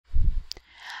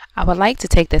I would like to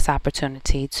take this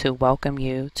opportunity to welcome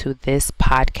you to this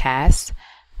podcast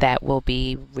that will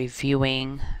be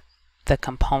reviewing the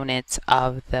components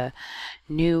of the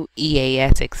new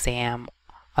EAS exam,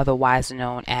 otherwise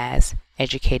known as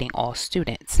Educating All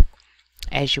Students.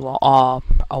 As you are all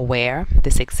aware,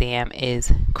 this exam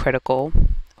is critical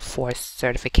for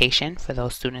certification for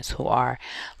those students who are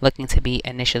looking to be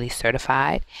initially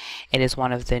certified. It is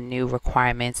one of the new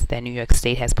requirements that New York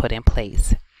State has put in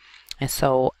place. And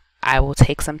so I will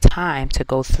take some time to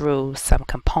go through some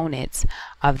components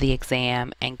of the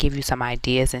exam and give you some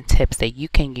ideas and tips that you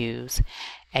can use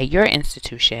at your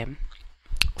institution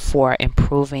for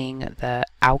improving the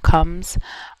outcomes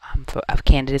of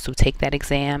candidates who take that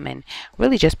exam and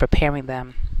really just preparing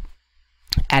them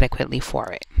adequately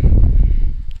for it.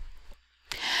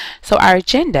 So our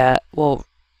agenda will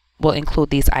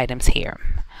include these items here.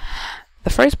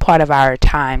 The first part of our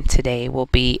time today will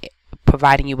be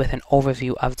providing you with an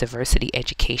overview of diversity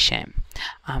education.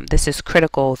 This is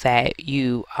critical that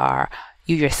you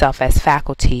yourself as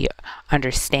faculty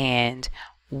understand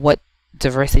what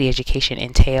diversity education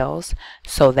entails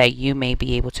so that you may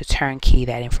be able to turnkey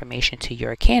that information to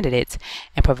your candidates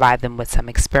and provide them with some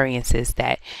experiences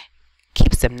that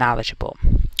keeps them knowledgeable.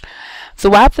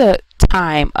 Throughout the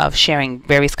time of sharing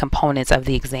various components of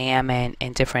the exam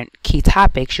and different key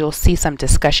topics, you'll see some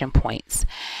discussion points.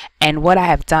 And what I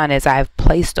have done is I've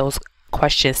placed those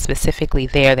questions specifically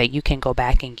there that you can go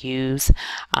back and use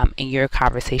in your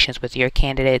conversations with your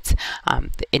candidates,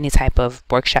 any type of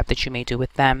workshop that you may do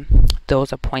with them.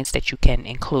 Those are points that you can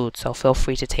include, so feel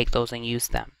free to take those and use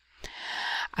them.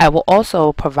 I will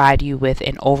also provide you with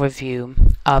an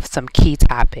overview of some key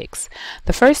topics.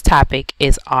 The first topic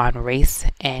is on race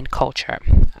and culture.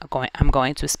 I'm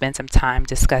going to spend some time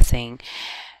discussing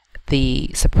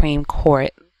the Supreme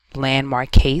Court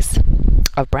landmark case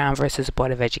of Brown versus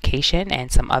Board of Education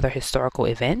and some other historical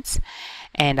events.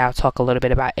 And I'll talk a little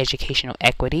bit about educational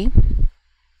equity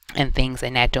and things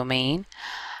in that domain.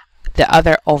 The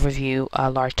other overview, a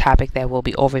large topic that will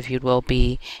be overviewed, will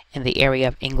be in the area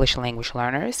of English language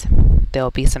learners. There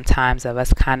will be some times of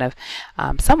us kind of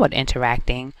somewhat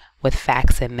interacting with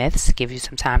facts and myths, give you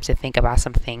some time to think about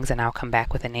some things, and I'll come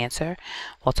back with an answer.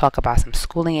 We'll talk about some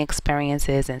schooling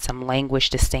experiences and some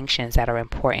language distinctions that are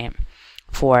important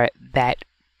for that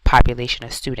population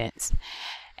of students.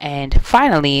 And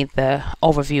finally, the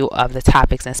overview of the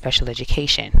topics in special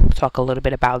education. We'll talk a little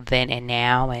bit about then and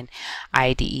now and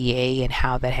IDEA and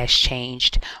how that has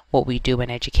changed what we do in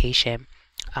education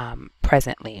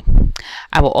presently.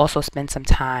 I will also spend some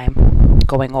time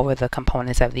going over the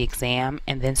components of the exam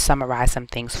and then summarize some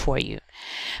things for you.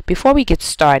 Before we get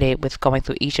started with going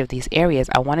through each of these areas,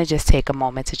 I want to just take a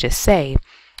moment to just say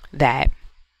that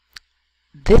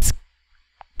this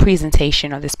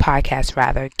presentation, or this podcast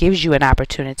rather, gives you an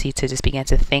opportunity to just begin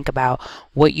to think about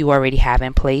what you already have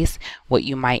in place, what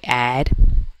you might add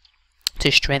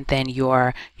to strengthen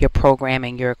your program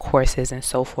and your courses and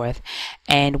so forth.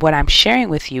 And what I'm sharing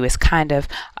with you is kind of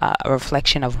a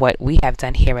reflection of what we have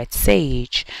done here at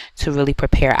SAGE to really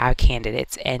prepare our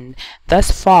candidates. And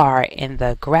thus far in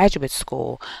the graduate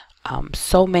school,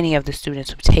 so many of the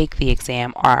students who take the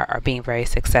exam are being very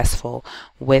successful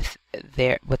with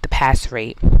the pass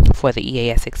rate for the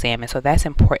EAS exam, and so that's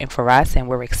important for us, and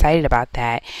we're excited about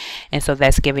that. And so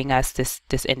that's giving us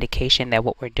this indication that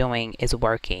what we're doing is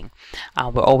working.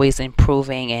 We're always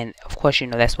improving, and of course, you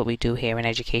know, that's what we do here in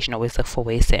education, always look for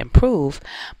ways to improve.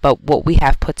 But what we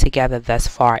have put together thus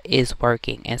far is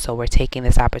working, and so we're taking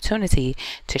this opportunity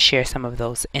to share some of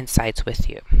those insights with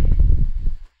you.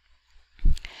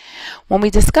 When we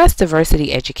discuss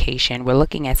diversity education, we're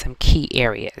looking at some key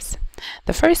areas.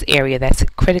 The first area that's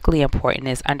critically important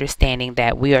is understanding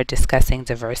that we are discussing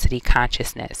diversity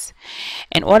consciousness.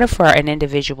 In order for an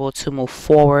individual to move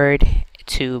forward,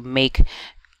 to make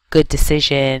good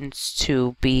decisions,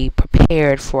 to be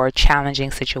prepared for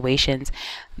challenging situations,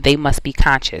 they must be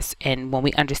conscious. And when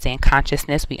we understand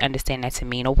consciousness, we understand that to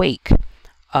mean awake,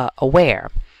 aware,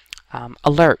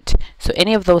 alert. So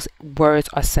any of those words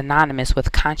are synonymous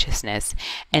with consciousness.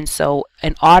 And so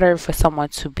in order for someone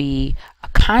to be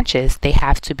conscious, they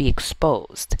have to be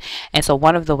exposed. And so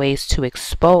one of the ways to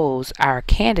expose our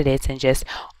candidates and just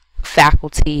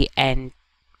faculty and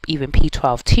even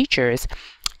P12 teachers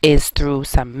is through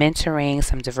some mentoring,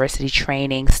 some diversity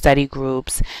training, study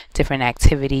groups, different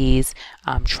activities,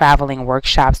 traveling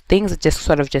workshops, things that just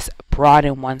sort of just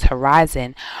broaden one's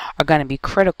horizon are going to be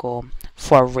critical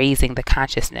for raising the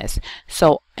consciousness.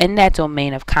 So in that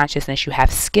domain of consciousness, you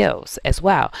have skills as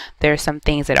well. There are some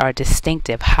things that are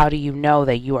distinctive. How do you know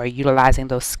that you are utilizing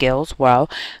those skills? Well,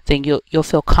 then you'll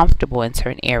feel comfortable in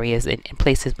certain areas, in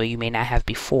places where you may not have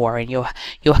before, and you'll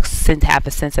have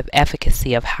a sense of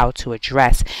efficacy of how to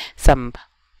address some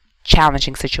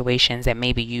challenging situations that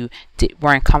maybe you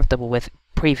weren't comfortable with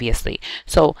previously.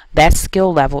 So that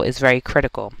skill level is very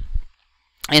critical.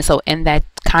 And so in that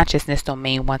consciousness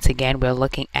domain, once again, we're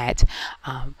looking at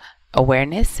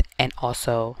awareness and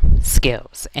also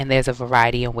skills. And there's a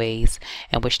variety of ways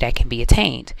in which that can be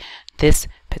attained. This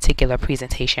particular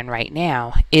presentation right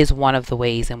now is one of the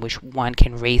ways in which one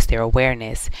can raise their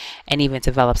awareness and even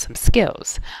develop some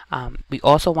skills. We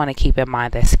also want to keep in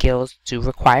mind that skills do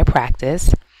require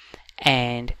practice,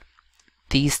 and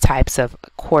these types of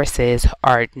courses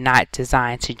are not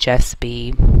designed to just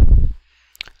be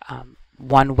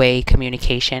one-way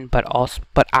communication, but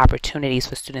opportunities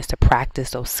for students to practice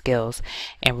those skills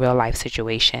in real life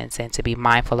situations and to be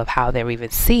mindful of how they're even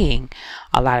seeing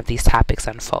a lot of these topics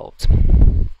unfold.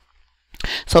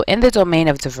 So in the domain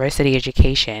of diversity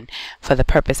education, for the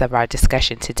purpose of our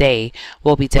discussion today,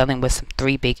 we'll be dealing with some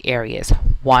three big areas.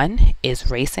 One is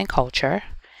race and culture.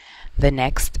 The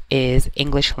next is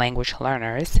English language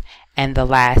learners, and the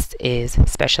last is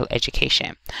special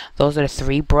education. Those are the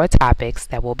three broad topics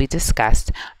that will be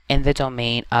discussed in the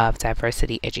domain of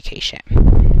diversity education.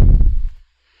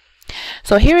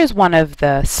 So here is one of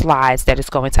the slides that is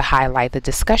going to highlight the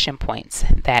discussion points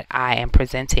that I am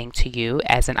presenting to you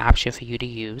as an option for you to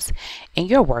use in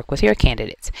your work with your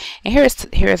candidates. And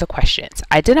here are the questions.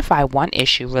 Identify one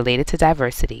issue related to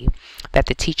diversity that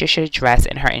the teacher should address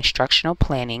in her instructional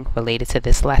planning related to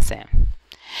this lesson.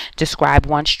 Describe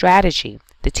one strategy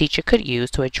the teacher could use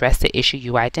to address the issue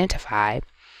you identified,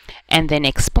 and then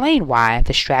explain why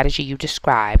the strategy you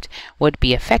described would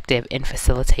be effective in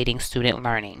facilitating student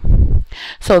learning.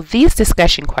 So these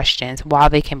discussion questions, while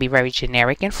they can be very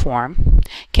generic in form,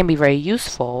 can be very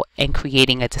useful in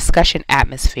creating a discussion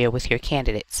atmosphere with your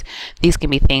candidates. These can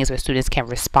be things where students can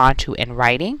respond to in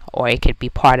writing, or it could be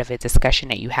part of a discussion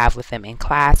that you have with them in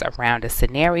class around a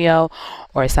scenario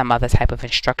or some other type of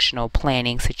instructional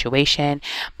planning situation.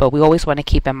 But we always want to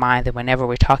keep in mind that whenever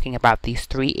we're talking about these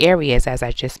three areas, as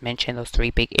I just mentioned, those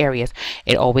three big areas,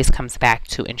 it always comes back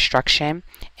to instruction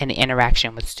and the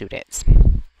interaction with students.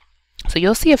 So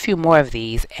you'll see a few more of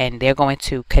these, and they're going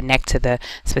to connect to the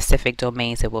specific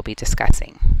domains that we'll be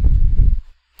discussing.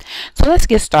 So let's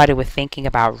get started with thinking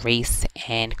about race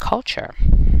and culture.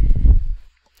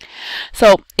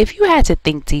 So if you had to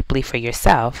think deeply for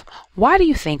yourself, why do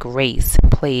you think race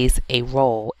plays a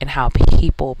role in how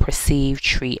people perceive,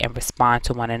 treat, and respond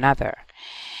to one another?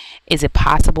 Is it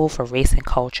possible for race and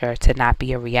culture to not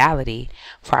be a reality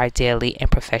for our daily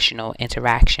and professional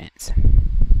interactions?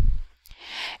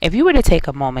 If you were to take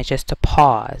a moment just to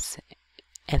pause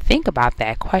and think about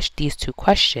these two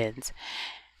questions,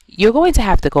 you're going to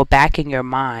have to go back in your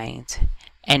mind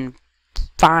and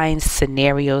find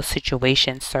scenarios,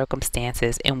 situations,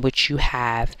 circumstances in which you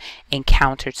have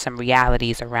encountered some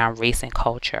realities around race and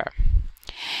culture.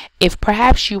 If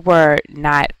perhaps you were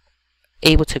not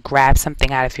able to grab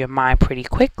something out of your mind pretty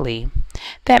quickly,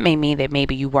 that may mean that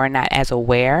maybe you were not as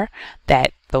aware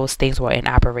that those things were in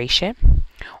operation,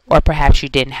 or perhaps you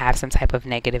didn't have some type of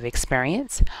negative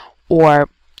experience, or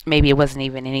maybe it wasn't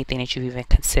even anything that you even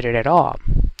considered at all.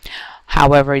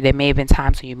 However, there may have been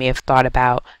times when you may have thought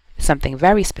about something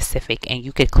very specific, and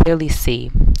you could clearly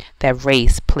see that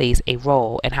race plays a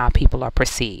role in how people are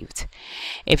perceived.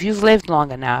 If you've lived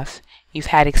long enough, you've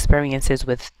had experiences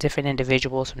with different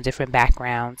individuals from different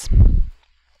backgrounds.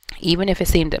 Even if it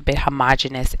seemed a bit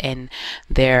homogenous in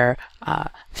their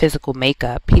physical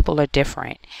makeup, people are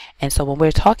different. And so when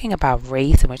we're talking about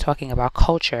race and we're talking about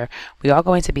culture, we are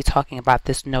going to be talking about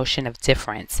this notion of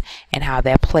difference and how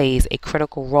that plays a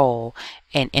critical role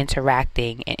in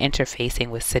interacting and interfacing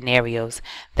with scenarios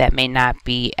that may not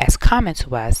be as common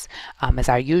to us as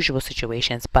our usual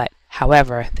situations, but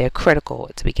however, they're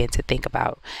critical to begin to think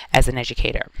about as an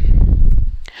educator.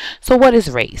 So what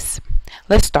is race?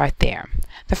 Let's start there.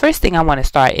 The first thing I want to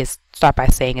start by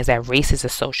saying is that race is a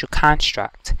social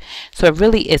construct. So it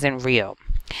really isn't real.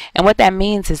 And what that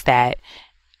means is that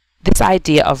this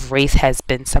idea of race has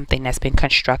been something that's been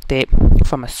constructed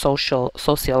from a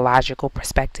sociological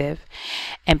perspective.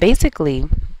 And basically,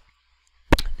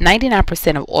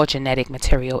 99% of all genetic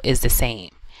material is the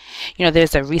same. You know,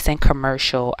 there's a recent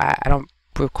commercial, I don't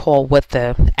recall what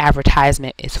the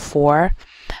advertisement is for,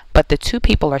 but the two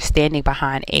people are standing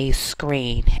behind a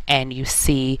screen and you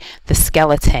see the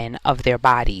skeleton of their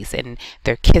bodies and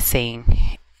they're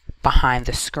kissing behind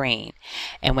the screen.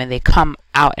 And when they come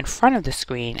out in front of the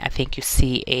screen, I think you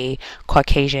see a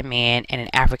Caucasian man and an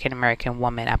African American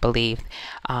woman, I believe.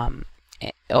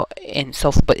 And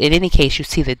so, but in any case, you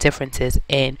see the differences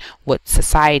in what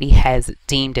society has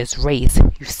deemed as race.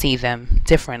 You see them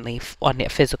differently on their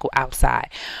physical outside.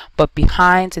 But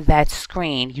behind that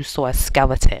screen, you saw a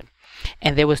skeleton.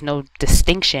 And there was no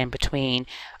distinction between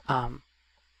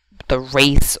the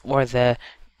race or the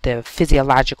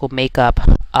physiological makeup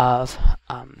of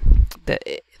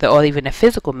or even the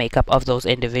physical makeup of those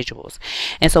individuals.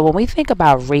 And so when we think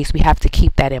about race, we have to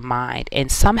keep that in mind.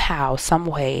 And somehow, some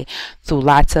way, through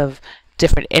lots of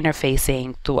different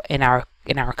interfacing in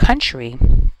our country,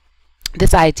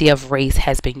 this idea of race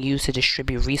has been used to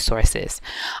distribute resources.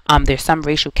 There's some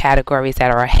racial categories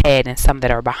that are ahead and some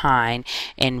that are behind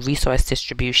in resource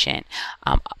distribution.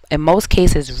 In most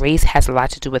cases, race has a lot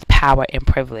to do with power and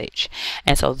privilege.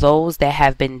 And so those that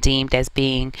have been deemed as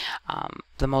being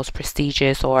the most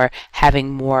prestigious or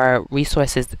having more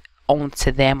resources owned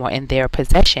to them or in their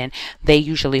possession, they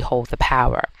usually hold the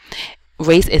power.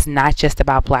 Race is not just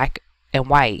about black and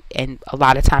white, and a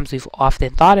lot of times we've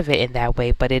often thought of it in that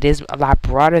way, but it is a lot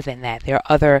broader than that. There are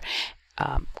other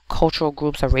cultural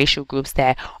groups or racial groups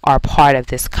that are part of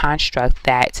this construct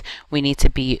that we need to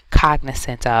be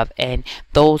cognizant of, and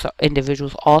those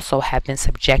individuals also have been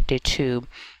subjected to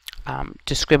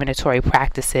discriminatory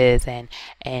practices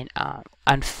and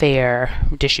unfair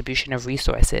distribution of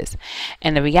resources.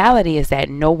 And the reality is that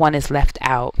no one is left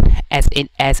out,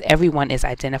 as everyone is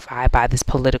identified by this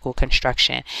political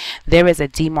construction. There is a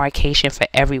demarcation for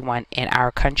everyone in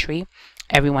our country.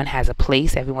 Everyone has a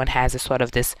place. Everyone has a sort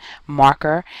of this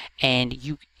marker, and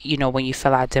you know, when you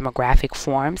fill out demographic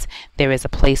forms, there is a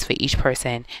place for each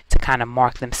person to kind of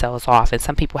mark themselves off. And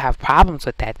some people have problems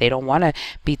with that. They don't want to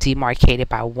be demarcated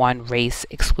by one race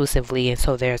exclusively, and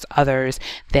so there's others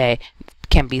that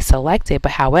can be selected.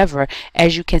 But however,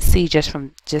 as you can see just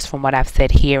from what I've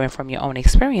said here and from your own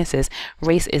experiences,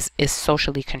 race is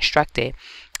socially constructed.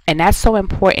 And that's so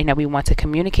important that we want to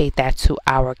communicate that to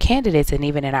our candidates and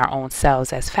even in our own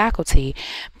selves as faculty,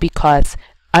 because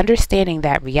understanding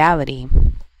that reality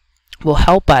will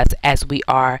help us as we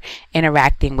are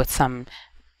interacting with some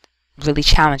really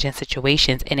challenging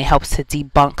situations, and it helps to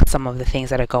debunk some of the things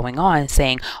that are going on,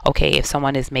 saying, okay, if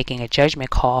someone is making a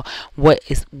judgment call, what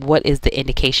is the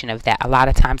indication of that? A lot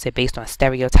of times they're based on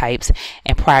stereotypes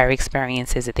and prior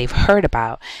experiences that they've heard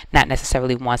about, not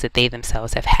necessarily ones that they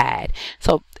themselves have had.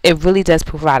 So it really does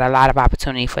provide a lot of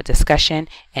opportunity for discussion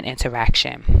and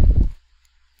interaction.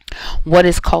 What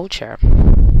is culture,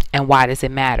 and why does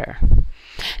it matter?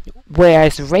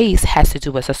 Whereas race has to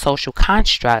do with a social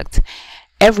construct,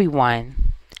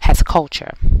 everyone has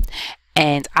culture.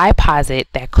 And I posit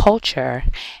that culture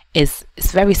is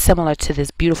very similar to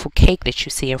this beautiful cake that you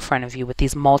see in front of you with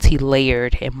these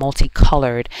multi-layered and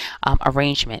multicolored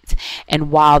arrangements.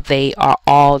 And while they are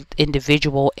all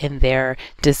individual in their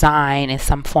design in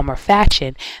some form or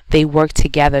fashion, they work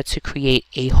together to create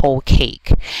a whole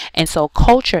cake. And so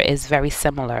culture is very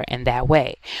similar in that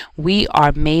way. We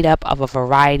are made up of a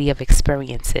variety of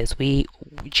experiences. We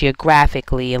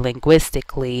geographically,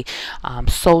 linguistically,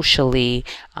 socially,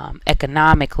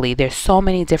 economically, there's so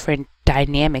many different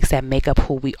dynamics that make up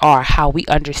who we are. How we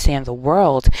understand the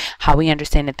world, how we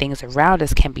understand the things around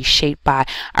us can be shaped by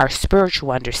our spiritual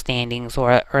understandings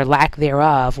or lack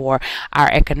thereof, or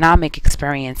our economic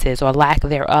experiences or lack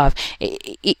thereof.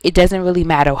 It doesn't really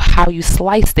matter how you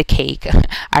slice the cake.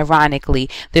 Ironically,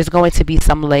 there's going to be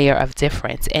some layer of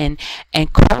difference, and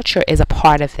culture is a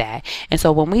part of that. And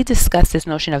so when we discuss this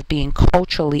notion of being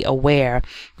culturally aware,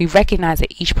 we recognize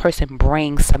that each person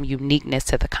brings some uniqueness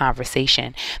to the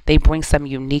conversation. They bring some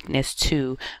uniqueness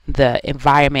to the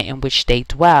environment in which they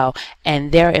dwell,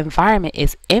 and their environment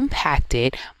is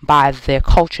impacted by the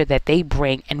culture that they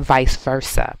bring, and vice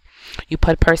versa. You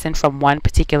put a person from one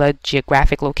particular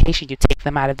geographic location, you take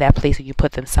them out of that place and you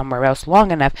put them somewhere else long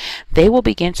enough, they will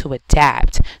begin to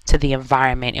adapt to the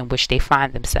environment in which they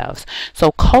find themselves.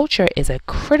 So culture is a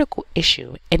critical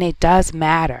issue, and it does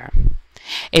matter.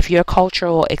 If your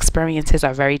cultural experiences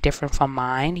are very different from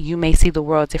mine, you may see the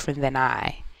world different than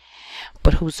I.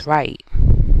 But who's right?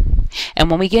 And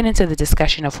when we get into the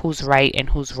discussion of who's right and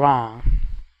who's wrong,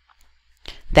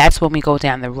 that's when we go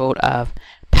down the road of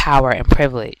power and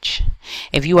privilege.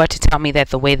 If you are to tell me that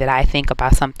the way that I think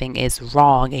about something is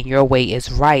wrong and your way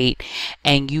is right,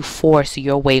 and you force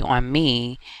your way on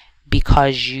me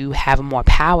because you have more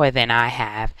power than I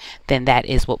have, then that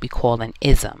is what we call an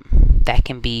ism. That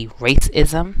can be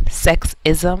racism,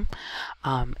 sexism,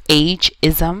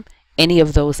 ageism, any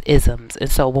of those isms. And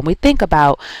so when we think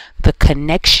about the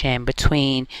connection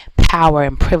between power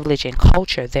and privilege and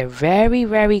culture, they're very,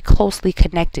 very closely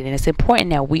connected. And it's important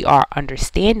that we are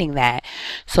understanding that,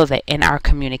 so that in our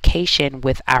communication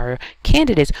with our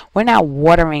candidates, we're not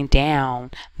watering down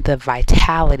the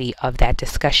vitality of that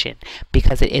discussion,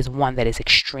 because it is one that is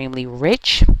extremely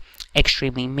rich,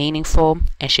 extremely meaningful,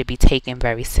 and should be taken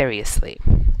very seriously.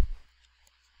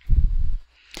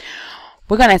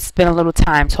 We're going to spend a little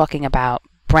time talking about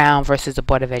Brown versus the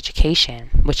Board of Education,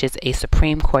 which is a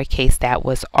Supreme Court case that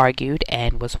was argued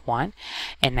and was won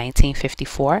in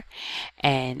 1954.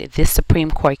 And this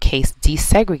Supreme Court case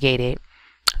desegregated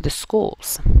the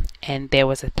schools. And there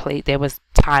was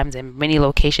times in many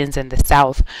locations in the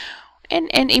South,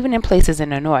 and even in places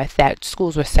in the North, that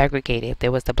schools were segregated.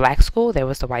 There was the black school, there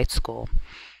was the white school.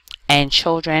 And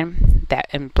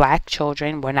black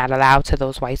children were not allowed to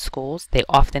those white schools. They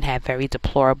often had very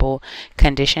deplorable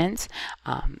conditions.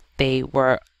 They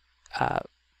were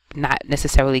not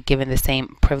necessarily given the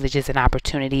same privileges and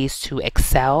opportunities to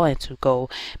excel and to go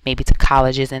maybe to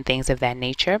colleges and things of that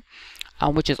nature,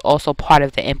 which is also part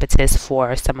of the impetus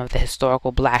for some of the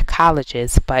historical black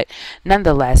colleges. But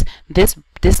nonetheless, this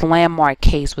landmark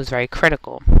case was very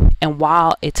critical. And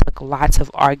while it took lots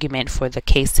of argument for the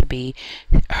case to be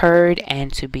heard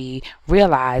and to be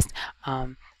realized,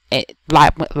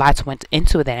 lots went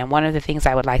into that. And one of the things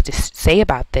I would like to say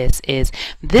about this is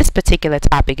this particular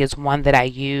topic is one that I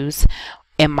use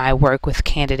in my work with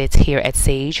candidates here at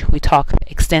SAGE. We talk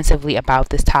extensively about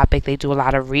this topic. They do a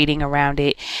lot of reading around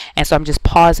it. And so I'm just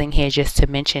pausing here just to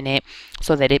mention it,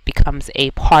 so that it becomes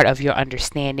a part of your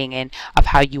understanding and of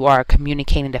how you are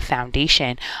communicating the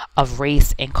foundation of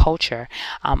race and culture.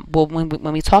 Well,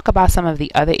 when we talk about some of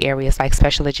the other areas like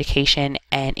special education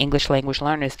and English language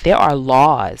learners, there are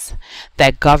laws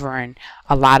that govern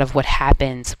a lot of what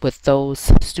happens with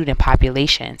those student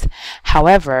populations.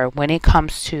 However, when it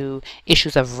comes to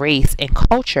issues of race and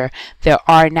culture, there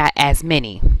are not as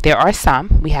many. There are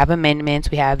some. We have amendments.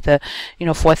 We have the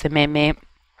Fourth Amendment.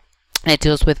 It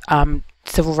deals with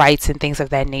civil rights and things of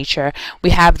that nature. We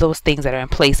have those things that are in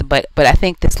place, but I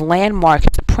think this landmark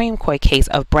Supreme Court case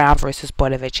of Brown versus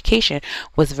Board of Education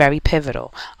was very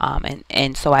pivotal,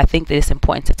 and so I think that it's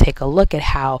important to take a look at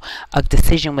how a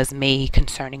decision was made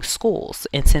concerning schools.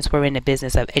 And since we're in the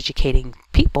business of educating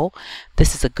people,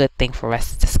 this is a good thing for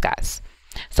us to discuss.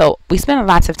 So we spent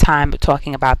lots of time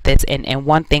talking about this, and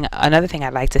another thing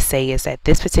I'd like to say is that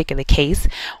this particular case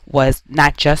was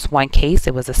not just one case.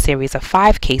 It was a series of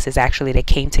 5 cases actually that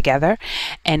came together,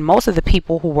 and most of the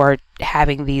people who were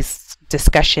having these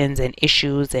discussions and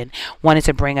issues and wanted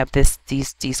to bring up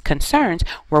these concerns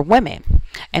were women.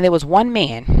 And there was one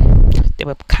man. They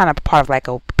were kind of part of like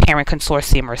a parent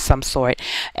consortium or some sort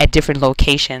at different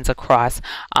locations across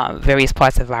various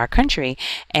parts of our country.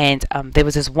 And there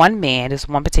was this one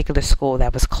particular school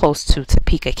that was close to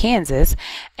Topeka, Kansas,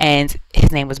 and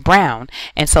his name was Brown.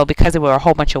 And so because there were a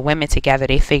whole bunch of women together,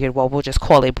 they figured, well, we'll just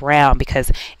call it Brown,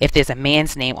 because if there's a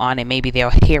man's name on it, maybe they'll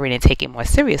hear it and take it more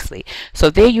seriously. So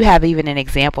there you have even an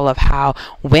example of how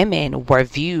women were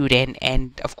viewed,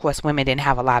 and of course women didn't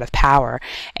have a lot of power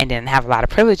and didn't have a lot of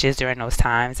privileges during those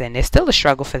times, and there's still a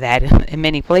struggle for that in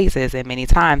many places and many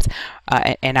times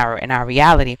in our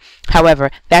reality.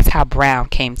 However, that's how Brown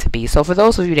came to be. So for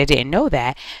those of you that didn't know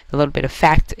that, a little bit of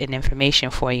fact and information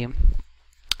for you.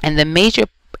 And the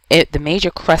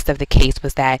major crust of the case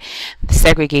was that the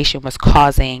segregation was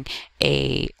causing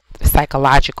a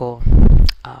psychological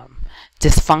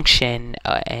dysfunction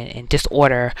and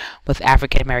disorder with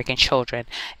African American children.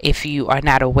 If you are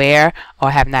not aware or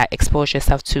have not exposed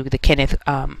yourself to the Kenneth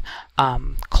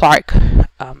Clark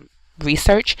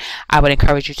research, I would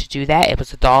encourage you to do that. It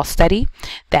was a doll study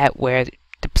where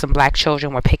some black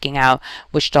children were picking out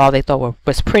which doll they thought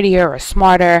was prettier or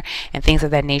smarter and things of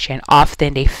that nature, and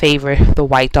often they favor the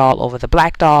white doll over the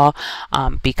black doll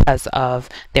because of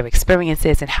their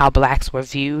experiences and how blacks were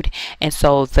viewed. And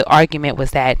so the argument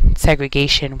was that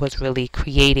segregation was really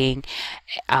creating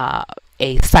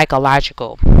a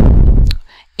psychological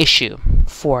issue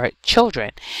for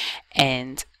children,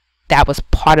 and that was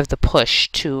part of the push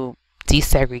to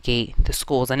desegregate the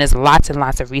schools. And there's lots and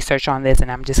lots of research on this,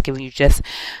 and I'm just giving you just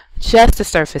the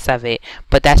surface of it,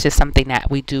 but that's just something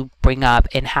that we do bring up,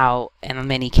 and how in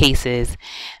many cases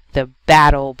the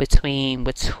battle between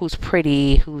who's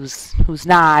pretty, who's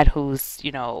not, who's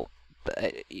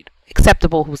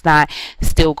acceptable, who's not,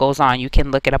 still goes on. You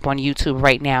can look it up on YouTube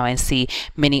right now and see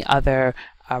many other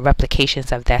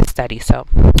replications of that study. So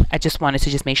I just wanted to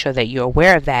just make sure that you're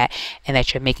aware of that and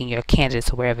that you're making your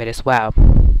candidates aware of it as well.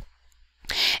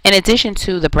 In addition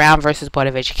to the Brown versus Board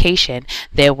of Education,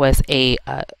 there was a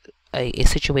a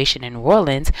situation in New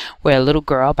Orleans where a little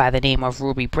girl by the name of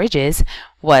Ruby Bridges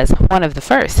was one of the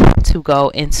first to go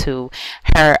into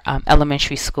her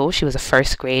elementary school. She was a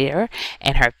first grader,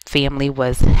 and her family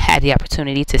had the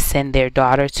opportunity to send their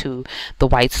daughter to the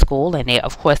white school, and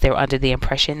of course they were under the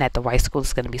impression that the white school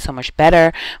is going to be so much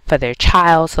better for their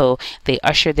child, so they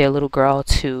ushered their little girl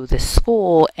to the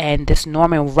school. And this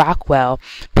Norman Rockwell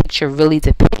picture really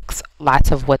depicts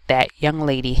lots of what that young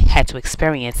lady had to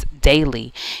experience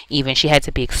daily. Even she had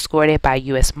to be escorted by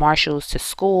U.S. Marshals to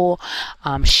school.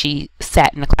 She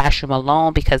sat in the classroom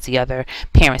alone because the other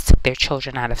parents took their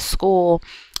children out of school,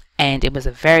 and it was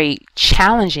a very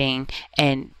challenging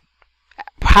and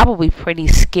probably pretty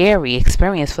scary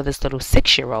experience for this little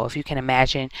 6-year-old. If you can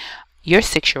imagine your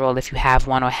 6-year-old, if you have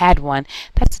one or had one,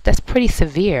 that's pretty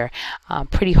severe,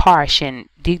 pretty harsh. And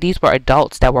these were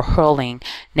adults that were hurling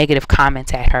negative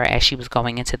comments at her as she was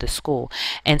going into the school.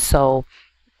 And so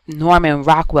Norman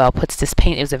Rockwell puts this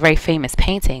paint, it was a very famous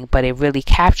painting, but it really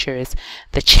captures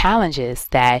the challenges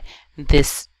that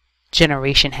this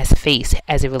generation has faced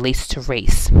as it relates to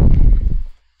race.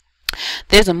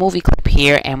 There's a movie clip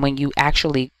here, and when you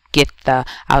actually get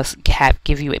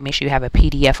give you make sure you have a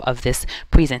PDF of this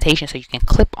presentation so you can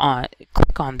click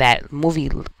on that movie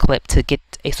clip to get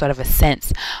a sort of a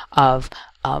sense of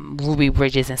Ruby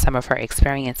Bridges and some of her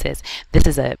experiences. This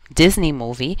is a Disney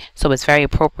movie, so it's very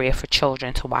appropriate for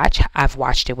children to watch. I've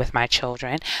watched it with my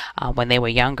children when they were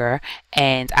younger,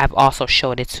 and I've also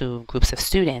showed it to groups of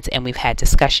students, and we've had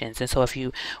discussions. And so if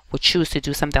you would choose to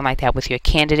do something like that with your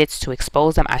candidates to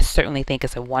expose them, I certainly think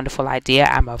it's a wonderful idea.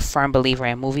 I'm a firm believer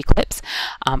in movie clips.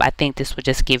 I think this would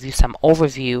just give you some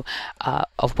overview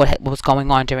of what was going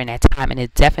on during that time, and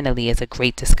it definitely is a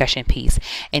great discussion piece,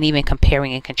 and even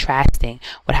comparing and contrasting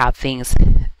with how things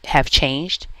have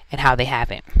changed and how they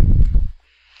haven't.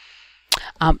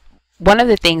 One of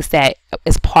the things that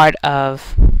is part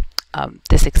of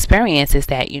this experience is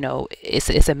that, you know,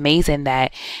 it's amazing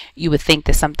that you would think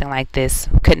that something like this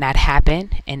could not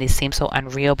happen, and it seems so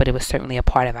unreal, but it was certainly a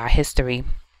part of our history.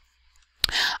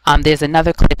 There's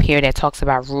another clip here that talks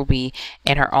about Ruby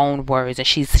in her own words, and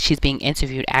she's being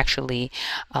interviewed actually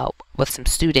with some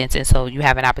students, and so you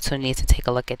have an opportunity to take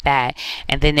a look at that.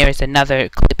 And then there's another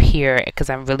clip here, because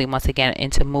I'm really once again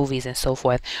into movies and so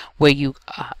forth, where you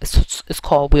it's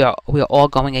called we are all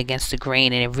going against the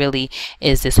grain, and it really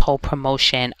is this whole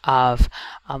promotion of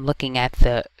looking at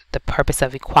the purpose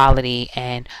of equality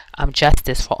and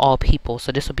justice for all people.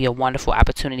 So this will be a wonderful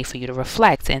opportunity for you to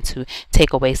reflect and to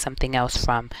take away something else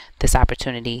from this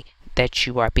opportunity that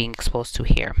you are being exposed to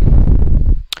here.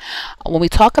 When we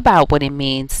talk about what it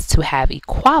means to have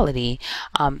equality,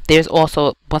 there's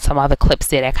also some other clips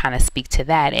there that kind of speak to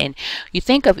that. And you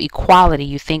think of equality,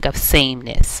 you think of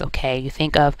sameness, okay? You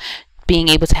think of being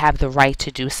able to have the right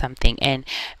to do something, and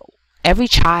every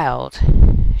child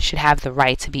should have the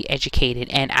right to be educated.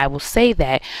 And I will say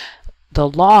that the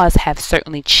laws have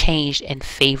certainly changed in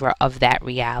favor of that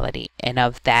reality and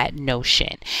of that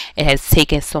notion. It has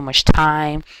taken so much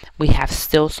time. We have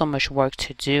still so much work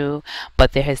to do,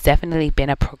 but there has definitely been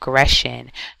a progression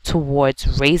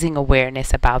towards raising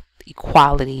awareness about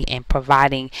equality and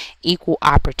providing equal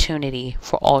opportunity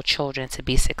for all children to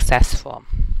be successful.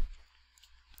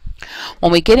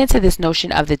 When we get into this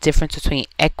notion of the difference between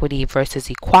equity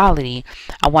versus equality,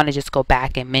 I want to just go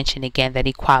back and mention again that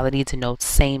equality denotes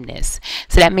sameness.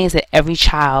 So that means that every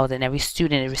child and every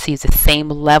student receives the same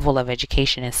level of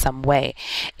education in some way.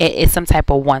 It's some type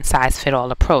of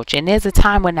one-size-fits-all approach, and there's a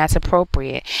time when that's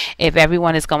appropriate. If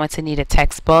everyone is going to need a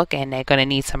textbook and they're going to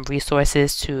need some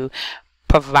resources to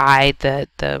provide the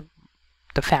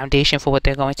foundation for what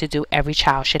they're going to do, every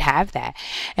child should have that.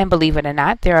 And believe it or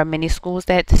not, there are many schools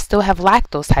that still have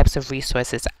lacked those types of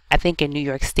resources. I think in New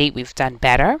York State we've done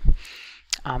better.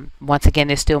 Once again,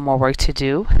 there's still more work to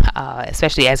do,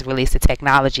 especially as it relates to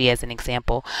technology as an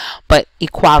example, but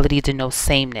equality denotes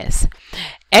sameness.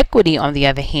 Equity, on the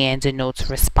other hand, denotes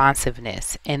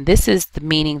responsiveness, and this is the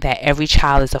meaning that every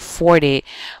child is afforded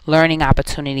learning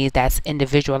opportunities that's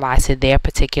individualized to their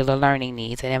particular learning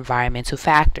needs and environmental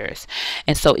factors.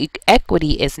 And so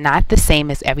equity is not the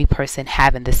same as every person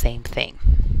having the same thing.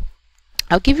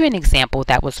 I'll give you an example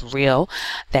that was real,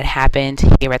 that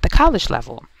happened here at the college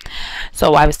level.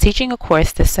 So I was teaching a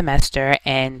course this semester,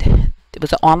 and it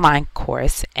was an online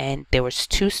course, and there was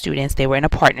 2 students. They were in a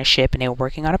partnership and they were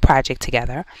working on a project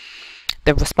together.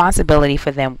 The responsibility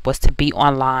for them was to be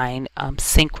online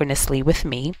synchronously with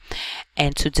me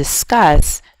and to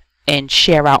discuss and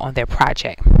share out on their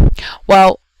project.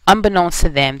 Well, unbeknownst to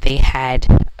them, they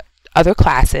had other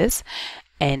classes,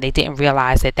 and they didn't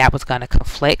realize that that was going to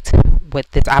conflict with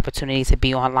this opportunity to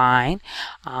be online,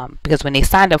 because when they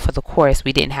signed up for the course,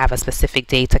 we didn't have a specific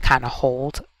day to kind of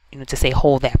hold, to say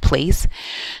hold that place.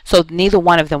 So neither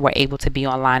one of them were able to be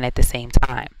online at the same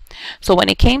time. So when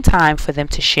it came time for them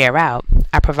to share out,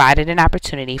 I provided an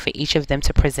opportunity for each of them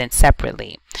to present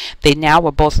separately. They now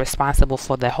were both responsible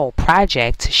for the whole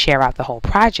project, to share out the whole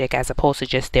project as opposed to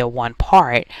just their one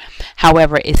part.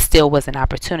 However, it still was an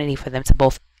opportunity for them to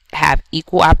both have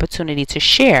equal opportunity to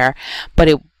share, but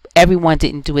everyone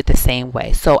didn't do it the same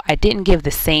way. So I didn't give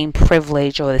the same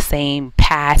privilege or the same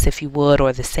pass, if you would,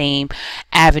 or the same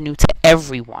avenue to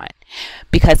everyone,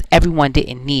 because everyone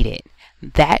didn't need it.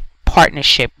 That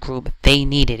partnership group, they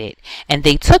needed it, and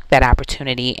they took that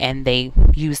opportunity and they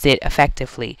used it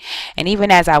effectively. And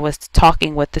even as I was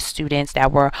talking with the students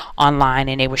that were online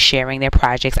and they were sharing their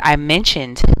projects, I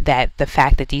mentioned that the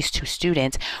fact that these two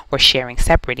students were sharing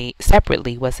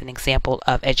separately was an example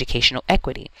of educational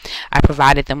equity. I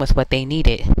provided them with what they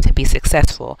needed to be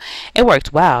successful. It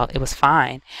worked well, it was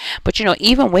fine. But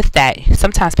even with that,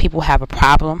 sometimes people have a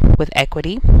problem with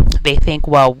equity. They think,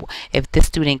 well, if this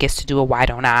student gets to do it, why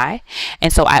don't I?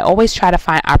 And so I always try to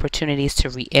find opportunities to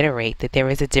reiterate that there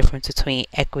is a difference between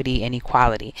equity and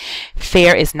equality.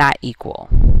 Fair is not equal.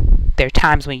 There are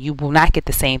times when you will not get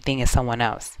the same thing as someone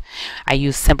else. I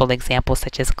use simple examples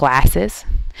such as glasses.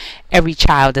 Every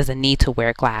child doesn't need to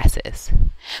wear glasses.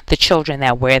 The children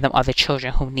that wear them are the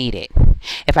children who need it.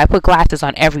 If I put glasses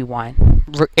on everyone,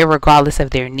 irregardless of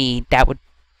their need, that would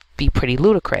be pretty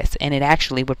ludicrous, and it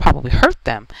actually would probably hurt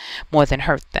them more than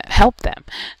help them.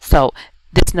 So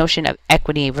this notion of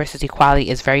equity versus equality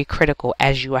is very critical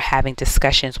as you are having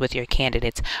discussions with your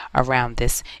candidates around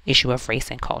this issue of race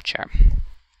and culture.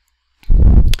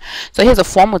 So here's a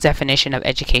formal definition of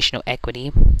educational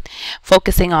equity.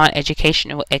 Focusing on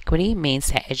educational equity means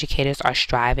that educators are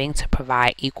striving to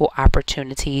provide equal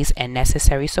opportunities and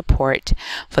necessary support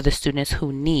for the students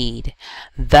who need,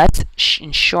 thus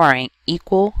ensuring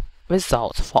equal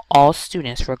results for all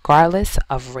students regardless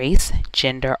of race,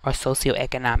 gender, or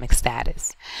socioeconomic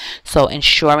status. So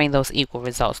ensuring those equal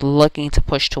results, looking to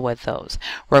push toward those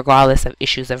regardless of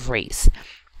issues of race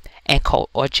and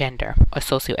or gender or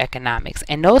socioeconomics.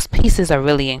 And those pieces are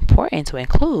really important to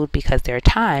include because there are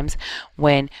times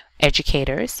when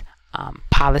educators,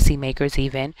 policymakers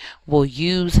even, will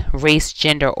use race,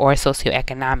 gender, or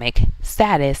socioeconomic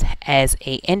status as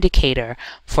an indicator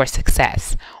for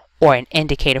success or an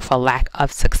indicator for lack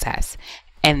of success.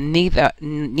 And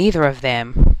neither of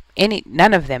them,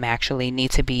 none of them actually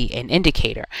need to be an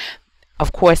indicator.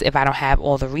 Of course, if I don't have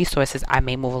all the resources, I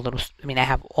may move a little, I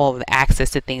have all the access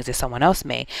to things that someone else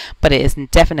may, but it is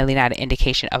definitely not an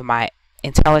indication of my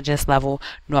intelligence level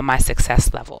nor my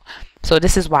success level. So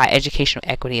this is why educational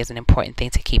equity is an important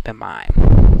thing to keep in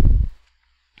mind.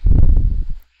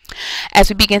 As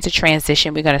we begin to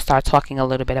transition, we're going to start talking a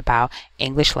little bit about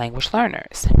English language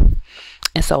learners.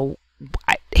 And so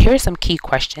here are some key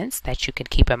questions that you can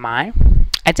keep in mind.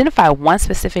 Identify one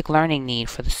specific learning need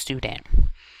for the student.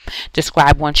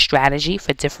 Describe one strategy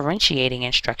for differentiating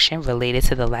instruction related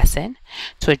to the lesson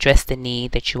to address the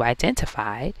need that you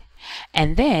identified.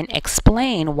 And then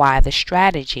explain why the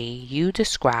strategy you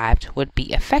described would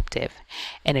be effective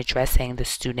in addressing the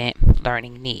student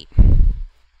learning need.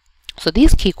 So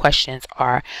these key questions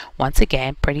are, once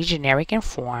again, pretty generic in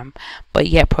form, but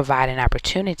yet provide an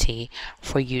opportunity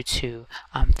for you to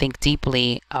think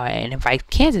deeply and invite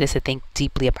candidates to think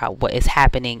deeply about what is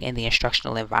happening in the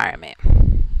instructional environment.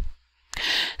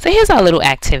 So here's our little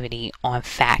activity on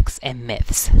facts and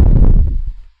myths.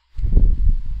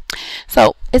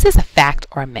 So is this a fact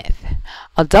or a myth?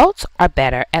 Adults are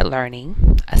better at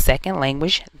learning a second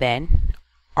language than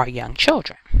our young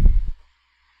children.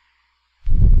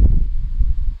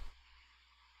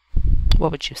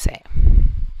 What would you say?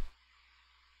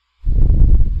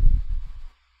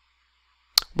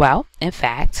 Well, in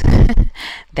fact,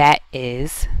 that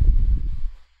is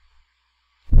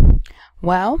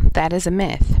a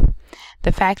myth.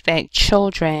 The fact that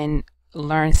children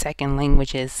learn second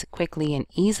languages quickly and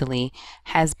easily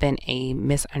has been a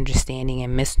misunderstanding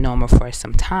and misnomer for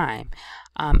some time.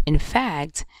 In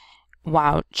fact,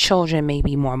 while children may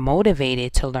be more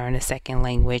motivated to learn a second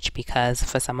language because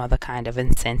for some other kind of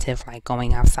incentive like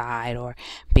going outside or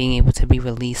being able to be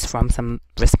released from some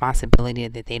responsibility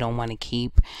that they don't want to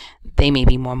keep, they may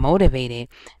be more motivated.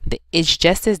 It's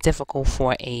just as difficult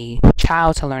for a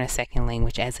child to learn a second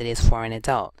language as it is for an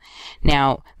adult.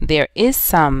 Now, there is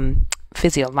some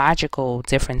physiological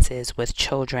differences with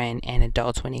children and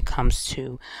adults when it comes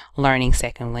to learning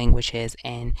second languages,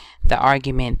 and the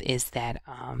argument is that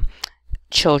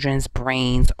children's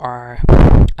brains are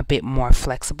a bit more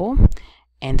flexible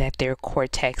and that their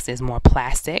cortex is more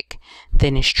plastic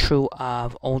than is true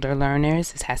of older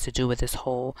learners. This has to do with this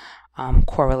whole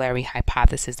corollary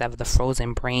hypothesis of the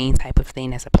frozen brain type of thing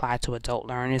that's applied to adult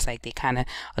learners. Like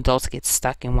adults get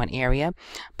stuck in one area,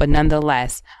 but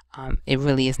nonetheless, it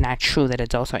really is not true that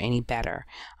adults are any better.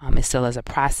 It still is a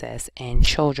process, and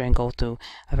children go through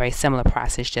a very similar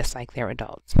process just like their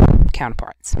adults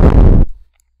counterparts.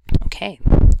 Okay.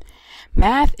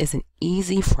 Math isn't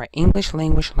easy for an English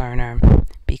language learner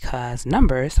because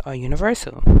numbers are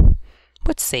universal.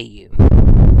 What say you?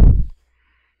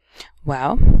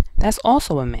 Well, that's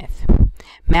also a myth.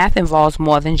 Math involves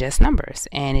more than just numbers,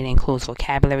 and it includes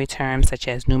vocabulary terms such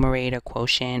as numerator,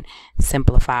 quotient,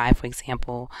 simplify, for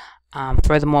example.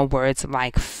 Furthermore, words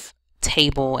like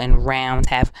table and round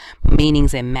have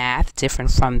meanings in math different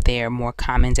from their more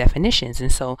common definitions,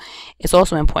 and so it's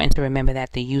also important to remember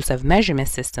that the use of measurement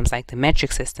systems like the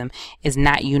metric system is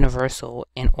not universal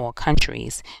in all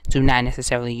countries. Do not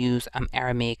necessarily use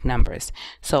Aramaic numbers,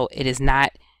 so it is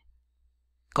not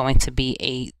going to be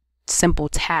a simple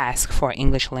task for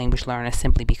English language learners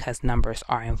simply because numbers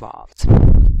are involved.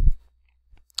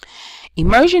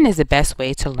 Immersion is the best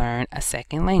way to learn a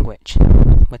second language.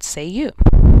 What say you?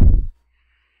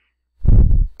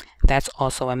 That's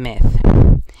also a myth.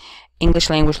 English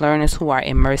language learners who are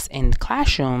immersed in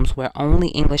classrooms where only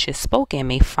English is spoken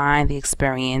may find the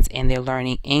experience and their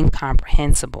learning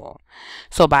incomprehensible.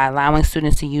 So by allowing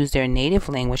students to use their native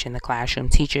language in the classroom,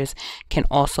 teachers can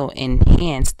also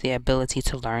enhance their ability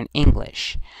to learn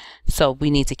English. So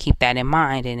we need to keep that in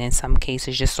mind, and in some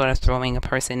cases just sort of throwing a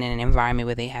person in an environment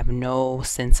where they have no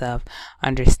sense of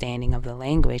understanding of the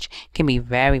language can be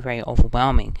very, very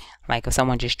overwhelming. Like if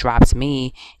someone just drops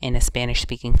me in a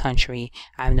Spanish-speaking country,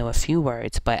 I know a few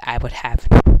words, but I would have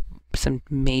some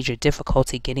major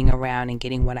difficulty getting around and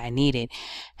getting what I needed.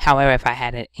 However, if I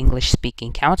had an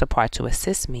English-speaking counterpart to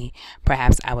assist me,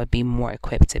 perhaps I would be more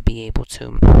equipped to be able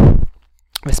to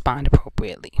respond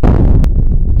appropriately.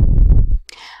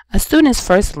 A student's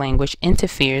first language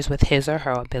interferes with his or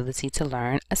her ability to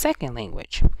learn a second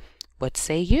language. What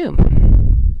say you?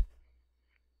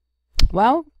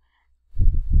 Well,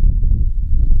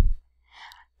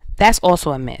 that's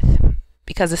also a myth,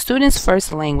 because a student's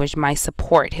first language might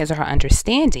support his or her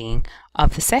understanding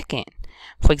of the second.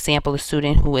 For example, a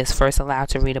student who is first allowed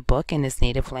to read a book in his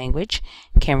native language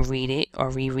can read it or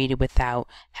reread it without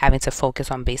having to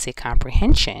focus on basic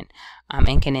comprehension,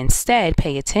 and can instead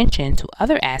pay attention to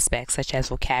other aspects such as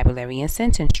vocabulary and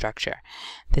sentence structure.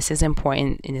 This is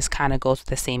important, and this kind of goes with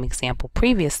the same example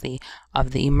previously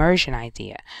of the immersion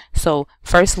idea. So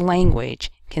first language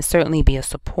can certainly be a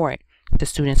support to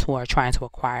students who are trying to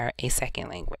acquire a second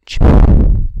language.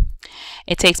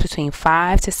 It takes between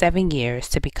 5 to 7 years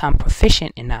to become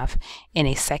proficient enough in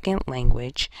a second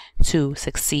language to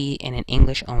succeed in an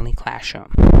English-only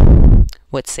classroom.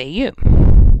 What say you?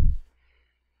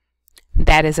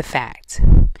 That is a fact.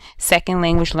 Second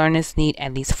language learners need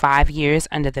at least 5 years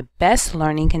under the best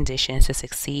learning conditions to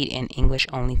succeed in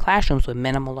English-only classrooms with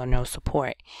minimal or no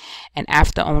support. And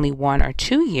after only 1 or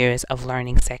 2 years of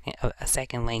learning a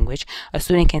second language, a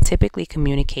student can typically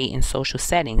communicate in social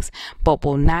settings, but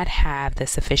will not have the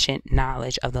sufficient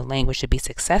knowledge of the language to be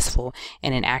successful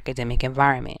in an academic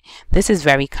environment. This is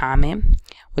very common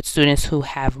with students who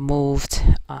have moved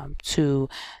to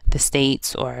the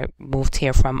States or moved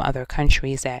here from other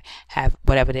countries that have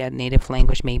whatever their native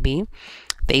language may be.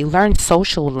 They learn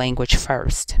social language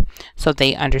first, so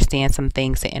they understand some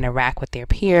things to interact with their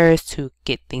peers, to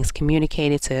get things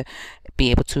communicated, to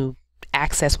be able to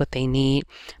access what they need.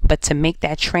 But to make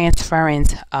that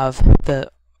transference of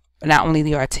not only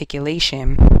the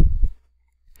articulation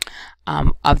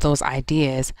of those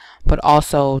ideas, but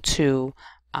also to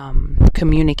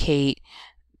communicate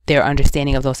their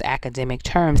understanding of those academic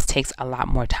terms takes a lot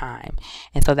more time.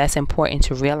 And so that's important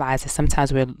to realize that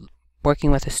sometimes we're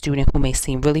working with a student who may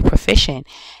seem really proficient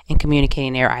in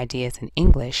communicating their ideas in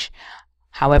English.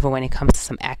 However, when it comes to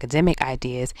some academic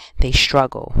ideas, they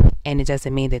struggle. And it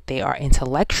doesn't mean that they are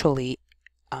intellectually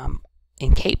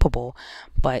incapable,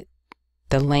 but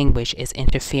the language is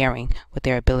interfering with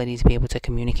their ability to be able to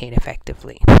communicate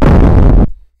effectively.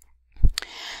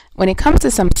 When it comes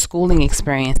to some schooling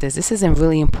experiences, this is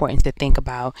really important to think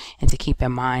about and to keep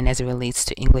in mind as it relates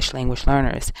to English language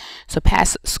learners. So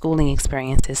past schooling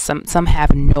experiences, some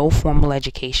have no formal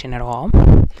education at all.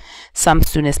 Some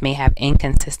students may have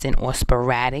inconsistent or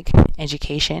sporadic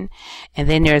education. And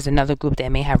then there's another group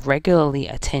that may have regularly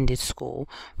attended school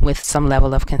with some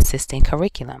level of consistent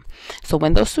curriculum. So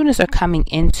when those students are coming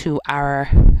into our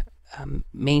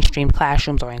mainstream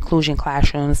classrooms or inclusion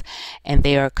classrooms, and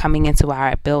they are coming into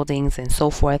our buildings and so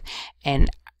forth, and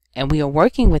and we are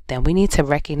working with them, we need to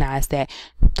recognize that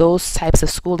those types of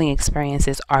schooling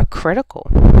experiences are critical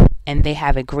and they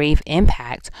have a grave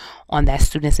impact on that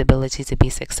student's ability to be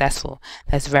successful.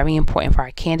 That's very important for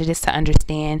our candidates to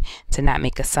understand, to not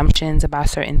make assumptions about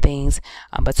certain things,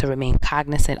 but to remain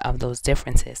cognizant of those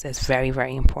differences. That's very,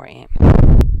 very important.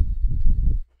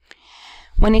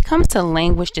 When it comes to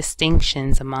language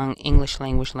distinctions among English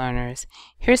language learners,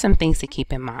 here's some things to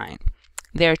keep in mind.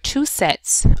 There are two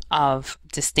sets of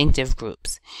distinctive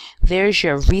groups. There's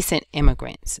your recent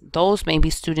immigrants. Those may be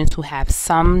students who have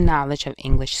some knowledge of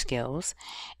English skills,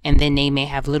 and then they may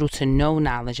have little to no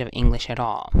knowledge of English at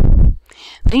all.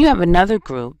 Then you have another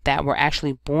group that were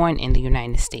actually born in the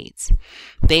United States.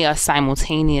 They are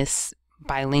simultaneous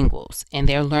bilinguals, and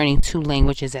they're learning two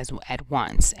languages at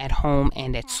once, at home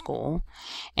and at school.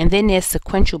 And then there's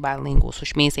sequential bilinguals,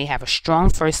 which means they have a strong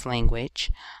first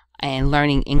language and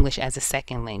learning English as a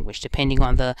second language, depending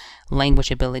on the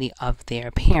language ability of their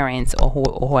parents or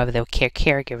whoever their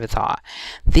caregivers are.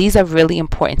 These are really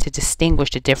important to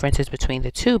distinguish the differences between the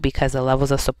two, because the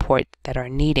levels of support that are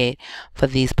needed for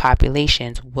these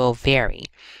populations will vary.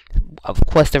 Of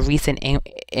course, the recent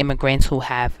immigrants who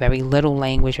have very little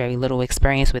language, very little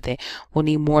experience with it, will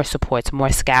need more supports, more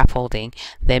scaffolding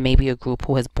than maybe a group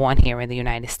who is born here in the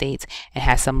United States and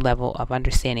has some level of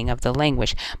understanding of the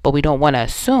language. But we don't want to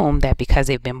assume that because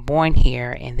they've been born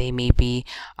here and they may be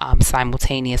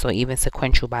simultaneous or even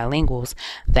sequential bilinguals,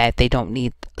 that they don't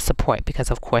need support,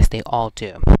 because of course they all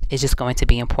do. It's just going to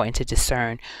be important to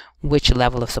discern which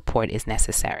level of support is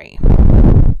necessary.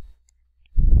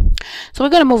 So we're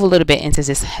going to move a little bit into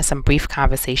just some brief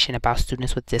conversation about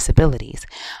students with disabilities.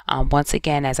 Once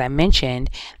again, as I mentioned,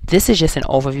 this is just an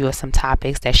overview of some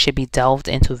topics that should be delved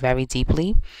into very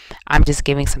deeply. I'm just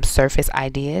giving some surface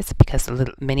ideas because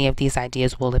many of these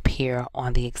ideas will appear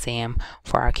on the exam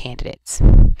for our candidates.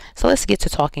 So let's get to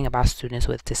talking about students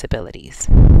with disabilities.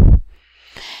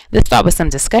 Let's start with some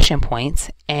discussion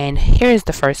points, and here's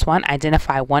the first one.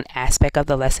 Identify one aspect of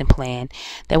the lesson plan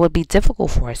that would be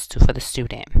difficult for the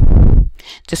student.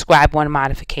 Describe one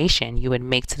modification you would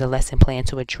make to the lesson plan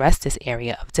to address this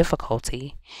area of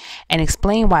difficulty, and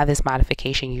explain why this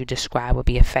modification you describe would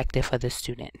be effective for the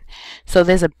student. So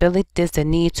there's the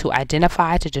need to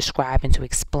identify, to describe, and to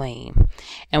explain.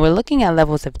 And we're looking at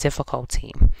levels of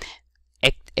difficulty.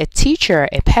 A teacher,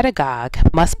 a pedagogue,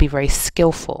 must be very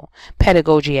skillful.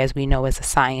 Pedagogy, as we know, is a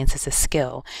science, is a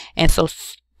skill. And so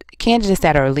candidates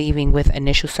that are leaving with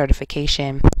initial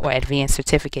certification or advanced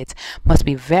certificates must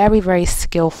be very, very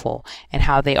skillful in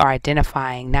how they are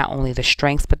identifying not only the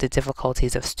strengths but the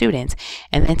difficulties of students,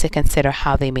 and then to consider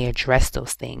how they may address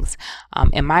those things.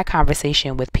 In my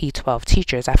conversation with P12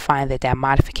 teachers, I find that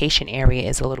modification area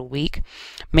is a little weak.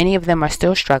 Many of them are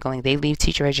still struggling. They leave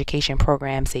teacher education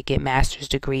programs, they get master's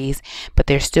degrees, but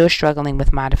they're still struggling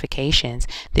with modifications.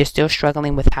 They're still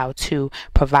struggling with how to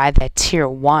provide that tier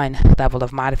 1 level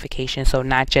of modification. So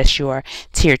not just your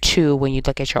tier 2 when you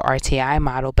look at your RTI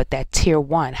model, but that tier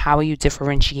 1. How are you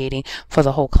differentiating for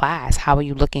the whole class? How are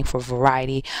you looking for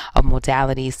variety of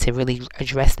modalities to really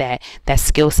address that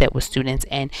skill set with students?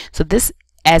 And so this,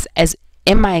 as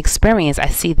in my experience, I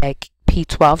see that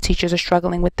P12 teachers are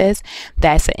struggling with this.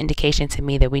 That's an indication to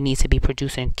me that we need to be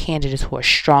producing candidates who are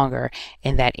stronger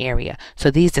in that area.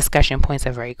 So these discussion points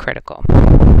are very critical.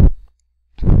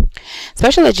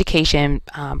 Special education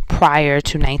prior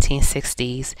to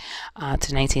 1960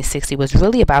 was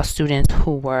really about students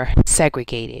who were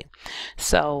segregated.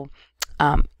 So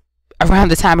around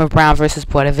the time of Brown versus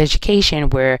Board of Education,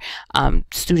 where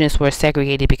students were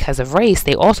segregated because of race,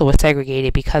 they also were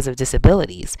segregated because of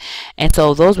disabilities. And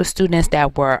so those were students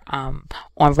that were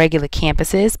on regular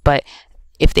campuses, but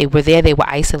if they were there, they were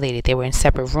isolated. They were in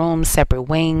separate rooms, separate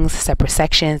wings, separate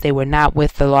sections. They were not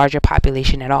with the larger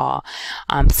population at all.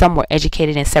 Some were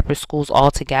educated in separate schools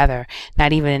altogether,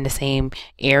 not even in the same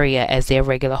area as their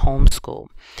regular home school.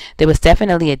 There was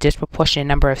definitely a disproportionate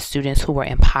number of students who were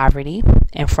in poverty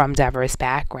and from diverse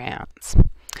backgrounds.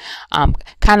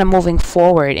 Kind of moving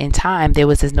forward in time, there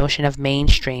was this notion of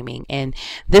mainstreaming, and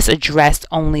this addressed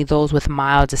only those with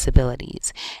mild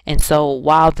disabilities. And so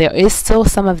while there is still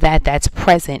some of that's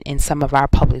present in some of our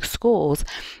public schools,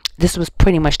 this was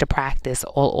pretty much the practice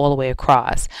all the way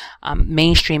across.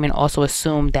 Mainstreaming also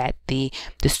assumed that the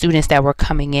students that were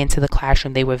coming into the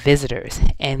classroom, they were visitors,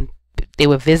 and they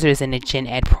were visitors in the Gen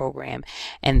Ed program,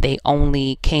 and they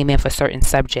only came in for certain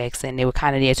subjects, and they were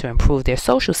kind of there to improve their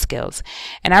social skills.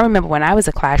 And I remember when I was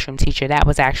a classroom teacher, that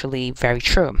was actually very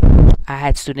true. I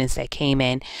had students that came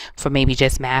in for maybe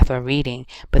just math or reading,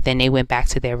 but then they went back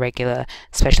to their regular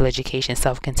special education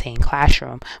self-contained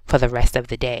classroom for the rest of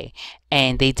the day.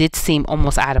 And they did seem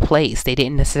almost out of place. They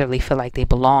didn't necessarily feel like they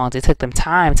belonged. It took them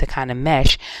time to kind of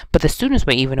mesh, but the students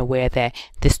were even aware that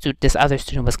this other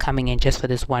student was coming in just for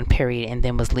this one period and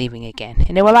then was leaving again.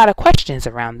 And there were a lot of questions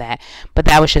around that, but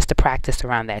that was just the practice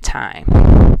around that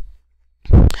time.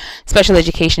 Special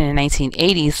education in the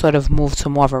 1980s sort of moved to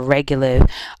more of a regular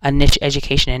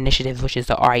education initiative, which is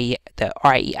the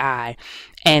REI.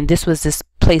 And this was this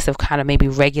place of kind of maybe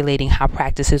regulating how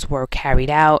practices were carried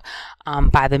out.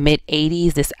 By the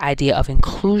mid-80s, this idea of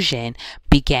inclusion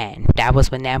began. That was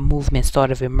when that movement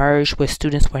sort of emerged, where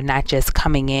students were not just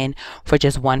coming in for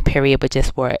just one period, but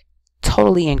just were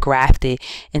totally engrafted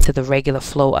into the regular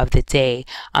flow of the day.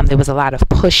 There was a lot of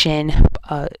push-in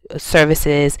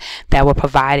services that were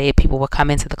provided. People would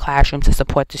come into the classroom to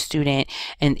support the student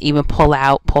and even pull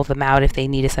them out if they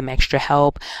needed some extra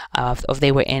help. If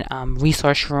they were in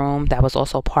resource room, that was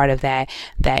also part of that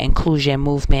inclusion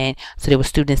movement. So there were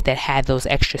students that had those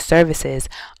extra services,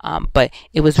 but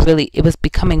it was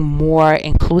becoming more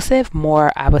inclusive,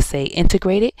 more, I would say,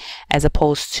 integrated, as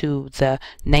opposed to the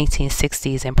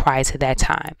 1960s and prior to that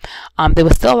time. There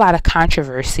was still a lot of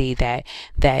controversy that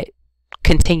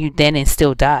continued then and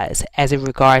still does as it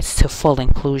regards to full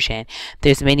inclusion.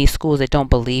 There's many schools that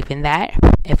don't believe in that.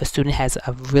 If a student has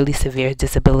a really severe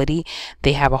disability,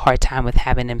 they have a hard time with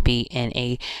having them be in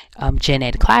a gen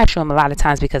ed classroom, a lot of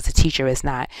times because the teacher is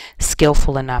not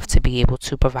skillful enough to be able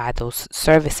to provide those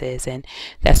services. And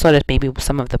that's sort of maybe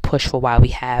some of the push for why we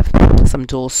have some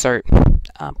dual cert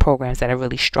programs that are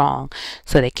really strong,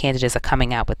 so that candidates are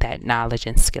coming out with that knowledge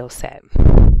and skill set.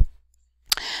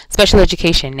 Special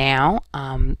education now,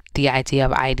 the idea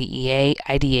of IDEA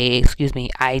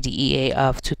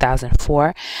of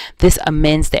 2004. This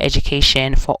amends the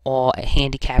Education for All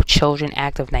Handicapped Children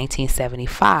Act of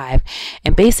 1975,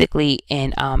 and basically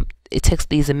it takes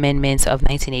these amendments of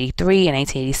 1983 and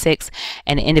 1986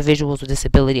 and the Individuals with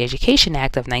Disability Education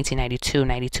Act of 1992,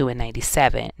 92, and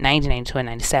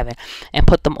 97, and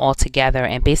put them all together.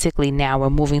 And basically now we're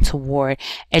moving toward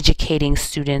educating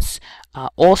students,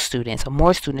 all students, or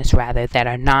more students rather, that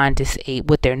are non-disabled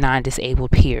with their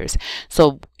non-disabled peers.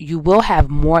 So you will have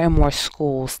more and more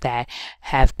schools that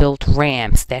have built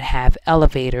ramps, that have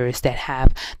elevators, that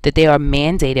they are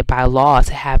mandated by law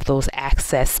to have those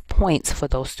access points for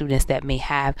those students that may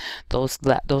have those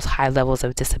high levels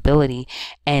of disability.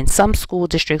 And some school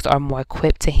districts are more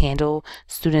equipped to handle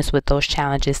students with those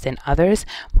challenges than others,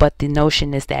 but the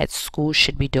notion is that schools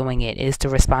should be doing it. It is the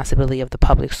responsibility of the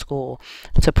public school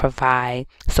to provide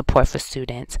support for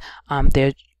students.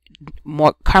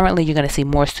 Currently you're going to see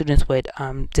more students with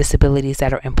disabilities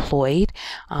that are employed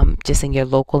just in your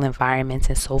local environments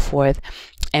and so forth,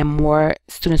 and more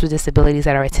students with disabilities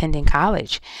that are attending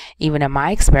college. Even in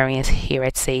my experience here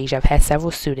at Sage, I've had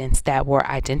several students that were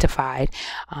identified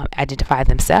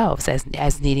themselves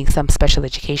as needing some special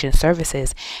education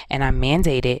services, and I'm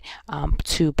mandated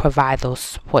to provide those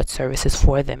support services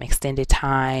for them: extended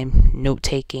time,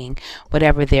 note-taking,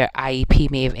 whatever their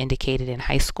IEP may have indicated in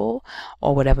high school,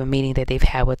 or whatever meeting that they've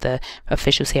had with the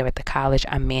officials here at the college.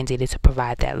 I'm mandated to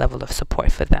provide that level of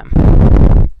support for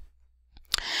them.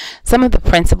 Some of the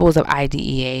principles of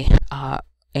IDEA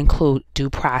include due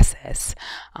process.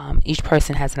 Each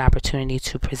person has an opportunity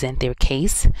to present their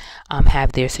case,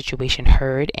 have their situation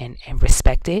heard and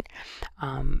respected,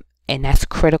 and that's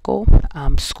critical.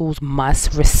 Schools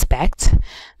must respect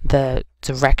the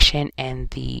direction and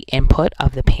the input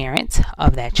of the parent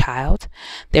of that child.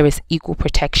 There is equal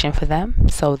protection for them,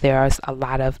 so there's a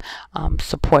lot of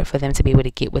support for them to be able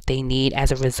to get what they need.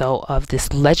 As a result of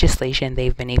this legislation,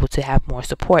 they've been able to have more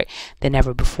support than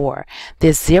ever before.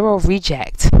 There's zero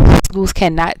reject. Schools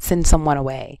cannot send someone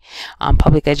away.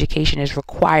 Public education is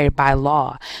required by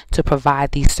law to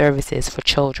provide these services for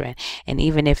children, and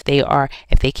even if they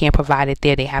can't provide it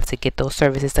there, they have to get those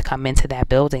services to come into that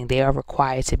building. They are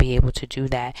required to be able to do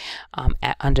that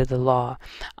under the law.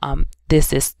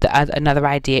 This is another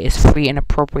idea is free and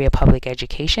appropriate public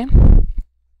education,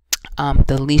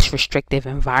 the least restrictive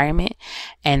environment,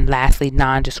 and lastly,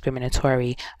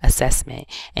 non-discriminatory assessment.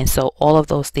 And so all of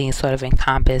those things sort of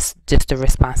encompass just the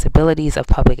responsibilities of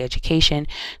public education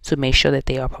to make sure that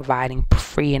they are providing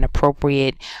free and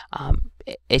appropriate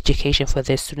education for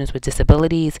their students with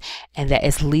disabilities, and that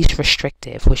is least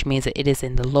restrictive, which means that it is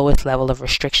in the lowest level of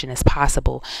restriction as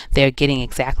possible. They're getting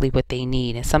exactly what they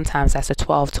need, and sometimes that's a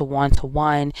 12 to 1 to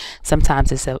 1.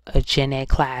 Sometimes it's a gen ed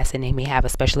class, and they may have a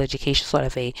special education sort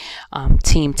of a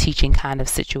team teaching kind of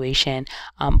situation.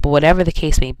 But whatever the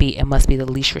case may be, it must be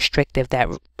the least restrictive, that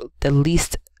the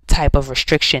least type of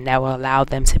restriction that will allow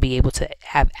them to be able to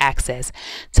have access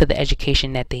to the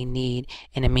education that they need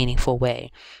in a meaningful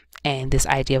way. And this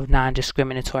idea of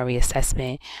non-discriminatory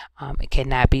assessment,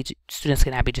 students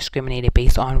cannot be discriminated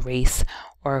based on race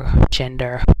or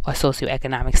gender or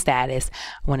socioeconomic status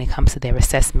when it comes to their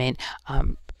assessment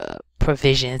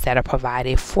provisions that are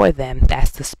provided for them.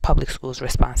 That's the public school's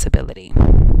responsibility.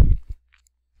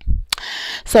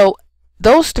 So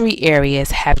those three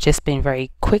areas have just been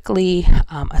very quickly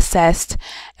assessed.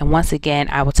 And once again,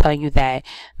 I will tell you that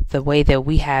the way that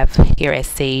we have here at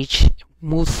SAGE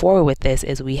moved forward with this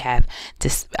is we have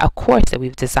a course that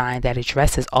we've designed that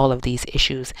addresses all of these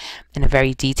issues in a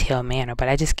very detailed manner. But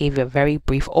I just gave you a very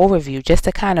brief overview just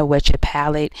to kind of whet your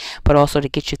palate, but also to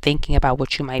get you thinking about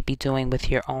what you might be doing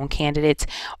with your own candidates,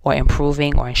 or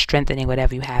improving or strengthening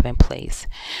whatever you have in place.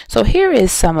 So here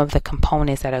is some of the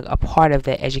components that are a part of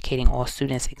the Educating All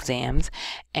Students exams,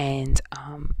 and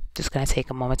just going to take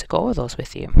a moment to go over those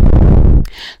with you.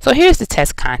 So here's the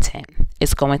test content.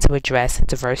 It's going to address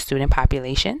diverse student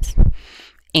populations,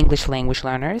 English language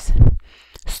learners,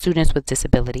 students with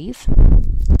disabilities,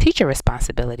 teacher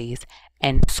responsibilities,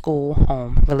 and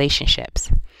school-home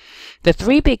relationships. The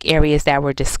three big areas that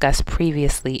were discussed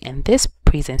previously in this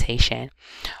presentation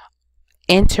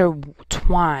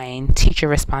intertwine teacher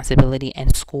responsibility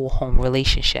and school-home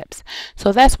relationships.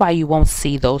 So that's why you won't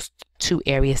see those two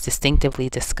areas distinctively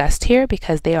discussed here,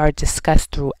 because they are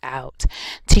discussed throughout.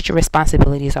 Teacher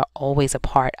responsibilities are always a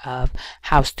part of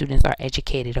how students are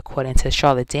educated. According to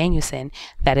Charlotte Danielson,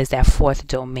 that is that fourth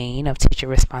domain of teacher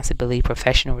responsibility,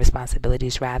 professional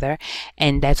responsibilities rather,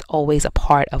 and that's always a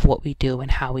part of what we do and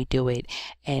how we do it,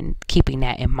 and keeping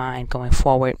that in mind going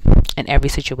forward in every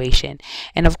situation.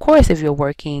 And of course, if you're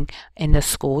working in the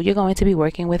school, you're going to be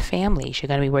working with families. You're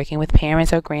going to be working with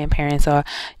parents or grandparents, or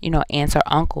aunts or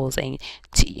uncles, and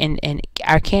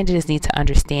our candidates need to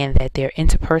understand that their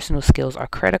interpersonal skills are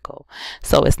critical.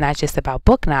 So it's not just about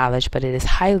book knowledge, but it is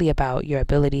highly about your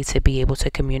ability to be able to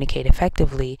communicate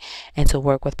effectively and to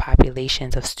work with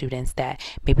populations of students that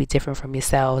may be different from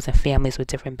yourselves, and families with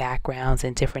different backgrounds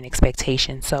and different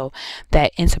expectations. So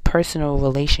that interpersonal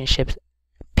relationships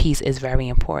piece is very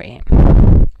important.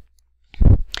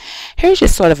 Here's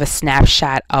just sort of a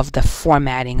snapshot of the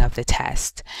formatting of the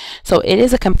test. So it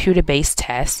is a computer-based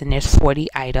test, and there's 40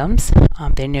 items.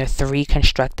 Then there are 3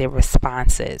 constructed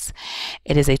responses.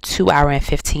 It is a 2-hour and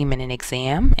 15-minute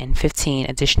exam, and 15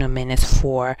 additional minutes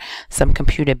for some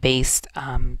computer-based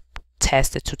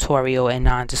test, a tutorial, and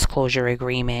non-disclosure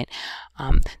agreement.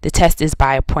 The test is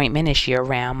by appointment. It's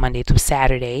year-round, Monday through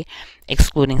Saturday,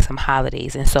 excluding some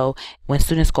holidays. And so when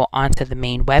students go onto the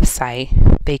main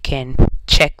website, they can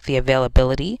check the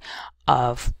availability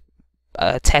of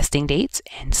testing dates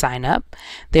and sign up.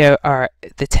 The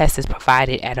test is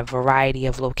provided at a variety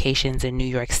of locations in New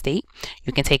York State.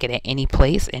 You can take it at any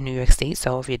place in New York State.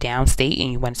 So if you're downstate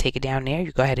and you want to take it down there,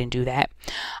 you go ahead and do that.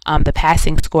 The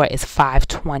passing score is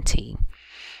 520,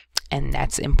 and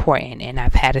that's important. And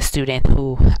I've had a student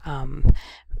who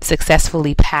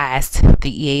successfully passed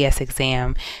the EAS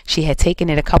exam. She had taken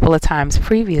it a couple of times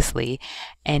previously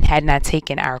and had not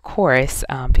taken our course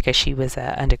because she was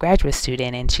an undergraduate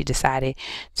student, and she decided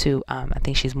to, I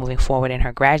think she's moving forward in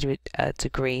her graduate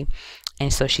degree,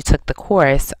 and so she took the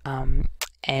course.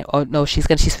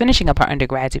 She's finishing up her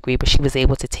undergrad degree, but she was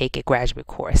able to take a graduate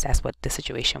course. That's what the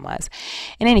situation was.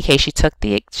 In any case, she took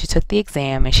the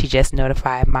exam, and she just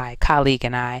notified my colleague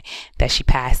and I that she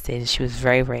passed it. She was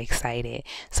very, very excited.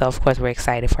 So of course we're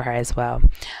excited for her as well.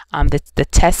 The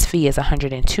test fee is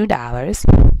 $102.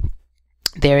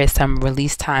 There is some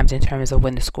release times in terms of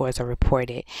when the scores are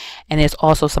reported, and there's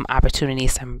also some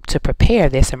opportunities to prepare.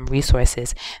 There's some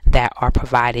resources that are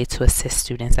provided to assist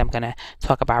students I'm going to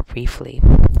talk about briefly.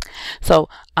 So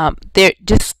there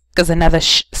just there's another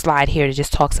slide here that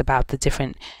just talks about the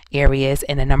different areas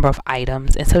and the number of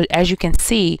items. And so as you can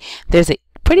see, there's a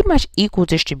pretty much equal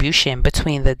distribution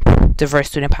between the diverse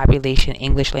student population,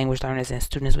 English language learners, and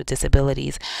students with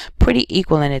disabilities, pretty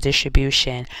equal in the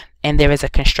distribution, and there is a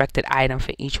constructed item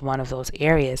for each one of those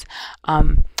areas.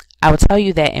 I will tell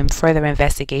you that in further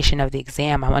investigation of the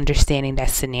exam, I'm understanding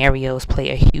that scenarios play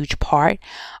a huge part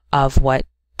of what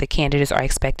the candidates are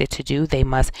expected to do. They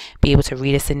must be able to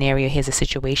read a scenario. Here's a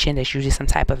situation. There's usually some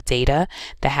type of data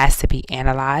that has to be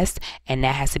analyzed, and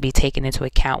that has to be taken into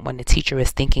account when the teacher is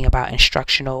thinking about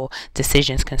instructional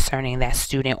decisions concerning that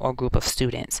student or group of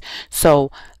students.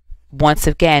 So once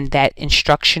again, that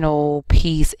instructional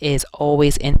piece is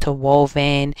always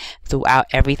interwoven throughout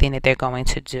everything that they're going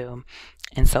to do.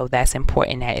 And so that's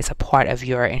important that it's a part of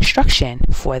your instruction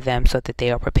for them so that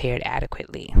they are prepared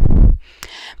adequately.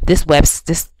 This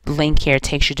link here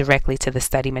takes you directly to the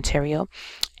study material,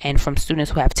 and from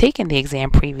students who have taken the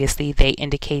exam previously, they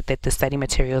indicate that the study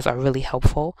materials are really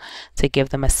helpful to give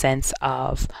them a sense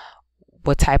of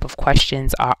what type of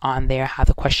questions are on there, how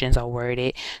the questions are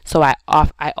worded. So I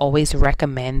always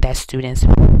recommend that students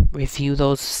review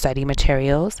those study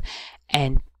materials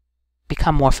and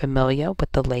become more familiar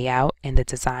with the layout and the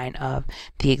design of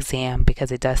the exam,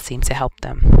 because it does seem to help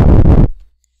them.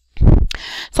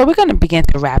 So we're going to begin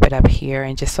to wrap it up here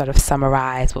and just sort of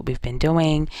summarize what we've been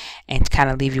doing and kind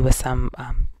of leave you with some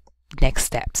next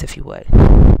steps, if you would.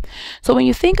 So when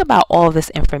you think about all of this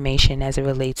information as it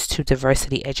relates to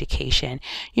diversity education,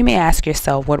 you may ask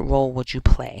yourself, what role would you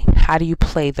play? How do you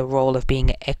play the role of being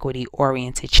an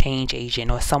equity-oriented change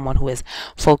agent, or someone who is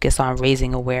focused on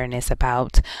raising awareness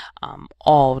about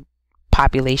all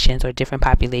populations or different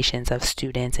populations of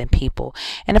students and people?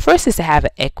 And the first is to have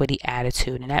an equity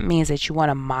attitude, and that means that you want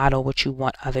to model what you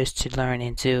want others to learn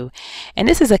and do. And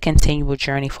this is a continual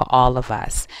journey for all of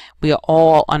us. We are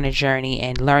all on a journey,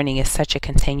 and learning is such a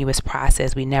continuous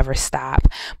process. We never stop.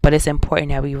 But it's important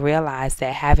that we realize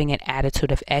that having an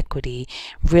attitude of equity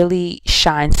really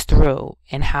shines through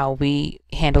in how we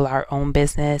handle our own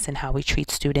business and how we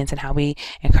treat students and how we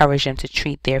encourage them to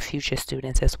treat their future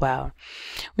students as well.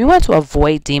 We want to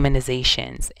avoid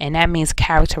demonizations, and that means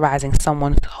characterizing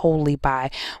someone wholly by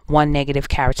one negative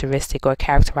characteristic or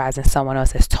characterizing someone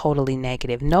else as totally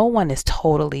negative. No one is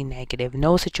totally negative.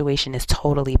 No situation is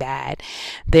totally bad.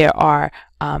 There are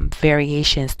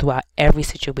variations throughout every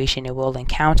situation that we'll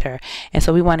encounter, and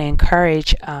so we want to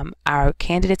encourage our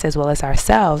candidates as well as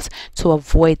ourselves to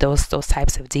avoid those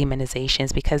types of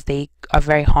demonizations, because they are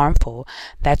very harmful.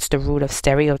 That's the root of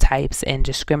stereotypes and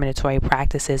discriminatory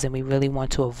practices, and we really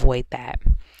want to avoid that.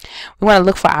 We want to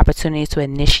look for opportunities to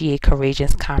initiate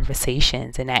courageous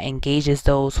conversations, and that engages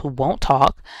those who won't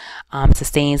talk,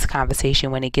 sustains conversation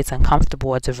when it gets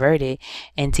uncomfortable or diverted,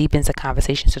 and deepens the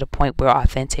conversation to the point where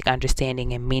authentic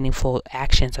understanding and meaningful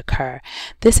actions occur.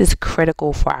 This is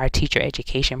critical for our teacher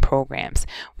education programs.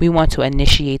 We want to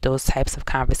initiate those types of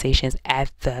conversations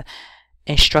at the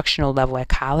instructional level at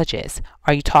colleges.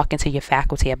 Are you talking to your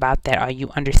faculty about that? Are you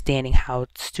understanding how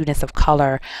students of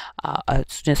color,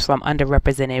 students from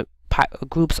underrepresented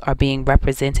groups are being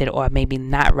represented or maybe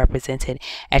not represented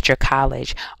at your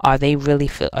college? Are you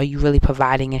really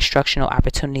providing instructional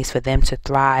opportunities for them to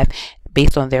thrive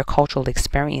based on their cultural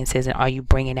experiences, and are you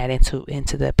bringing that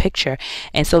into the picture?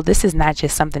 And so this is not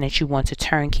just something that you want to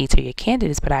turnkey to your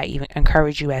candidates, but I even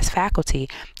encourage you as faculty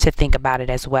to think about it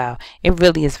as well. It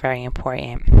really is very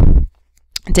important.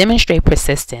 Demonstrate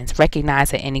persistence.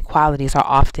 Recognize that inequalities are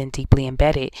often deeply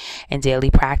embedded in daily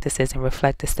practices and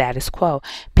reflect the status quo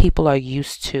people are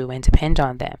used to and depend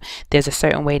on them. There's a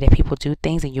certain way that people do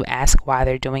things, and you ask why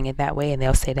they're doing it that way, and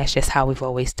they'll say that's just how we've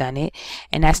always done it,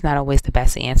 and that's not always the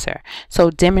best answer. So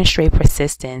demonstrate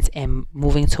persistence, and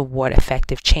moving toward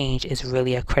effective change is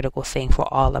really a critical thing for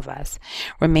all of us.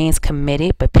 Remains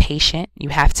committed but patient. You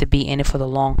have to be in it for the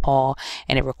long haul,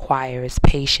 and it requires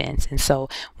patience. And so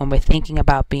when we're thinking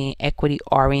about being equity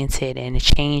oriented and a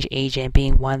change agent,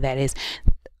 being one that is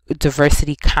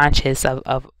diversity conscious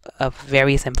of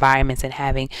various environments and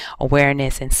having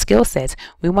awareness and skill sets,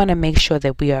 we want to make sure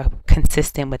that we are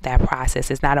consistent with that process.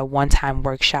 It's not a one-time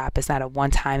workshop, it's not a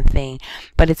one-time thing,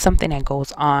 but it's something that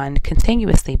goes on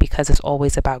continuously, because it's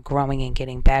always about growing and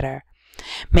getting better.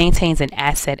 Maintains an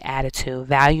asset attitude.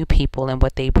 Value people and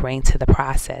what they bring to the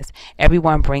process.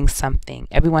 Everyone brings something.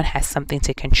 Everyone has something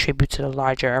to contribute to the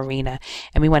larger arena,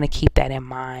 and we want to keep that in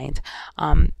mind.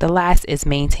 The last is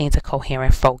maintains a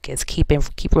coherent focus. Keep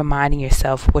reminding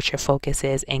yourself what your focus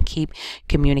is and keep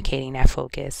communicating that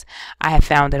focus. I have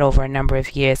found that over a number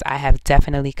of years, I have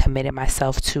definitely committed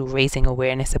myself to raising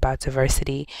awareness about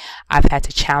diversity. I've had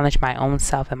to challenge my own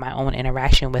self and my own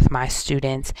interaction with my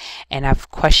students, and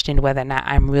I've questioned whether or not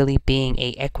I'm really being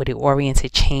a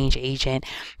equity-oriented change agent,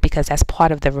 because that's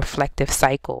part of the reflective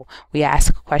cycle. We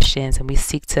ask questions and we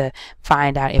seek to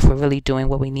find out if we're really doing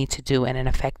what we need to do in an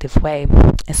effective way.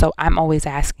 And so I'm always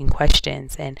asking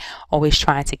questions and always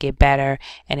trying to get better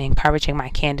and encouraging my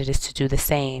candidates to do the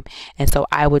same. And so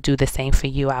I would do the same for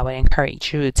you. I would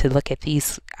encourage you to look at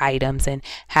these items and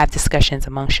have discussions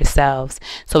amongst yourselves.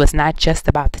 So it's not just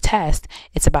about the test,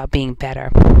 it's about being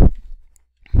better.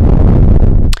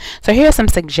 So here are some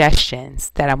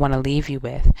suggestions that I want to leave you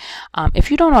with. If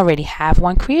you don't already have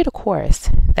one, create a course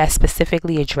that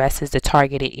specifically addresses the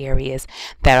targeted areas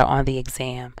that are on the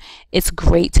exam. It's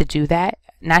great to do that.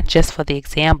 not just for the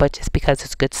exam, but just because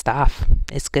it's good stuff.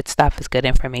 It's good stuff. It's good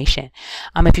information.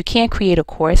 If you can't create a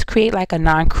course, create like a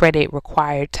non-credit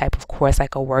required type of course,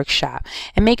 like a workshop,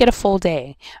 and make it a full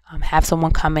day. Have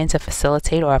someone come in to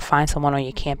facilitate, or find someone on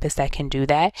your campus that can do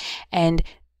that, and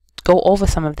go over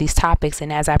some of these topics.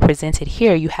 And as I presented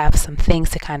here, you have some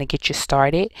things to kind of get you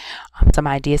started, some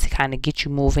ideas to kind of get you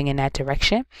moving in that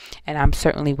direction. And I'm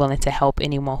certainly willing to help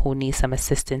anyone who needs some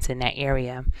assistance in that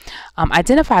area.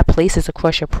 Identify places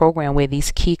across your program where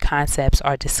these key concepts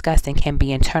are discussed and can be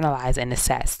internalized and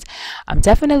assessed.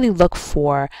 Definitely look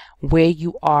for where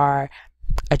you are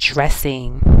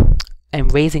addressing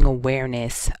and raising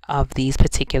awareness of these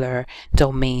particular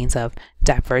domains of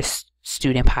diverse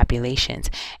student populations.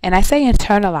 And I say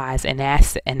internalize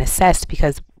and assess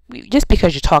because just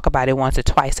because you talk about it once or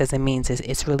twice doesn't mean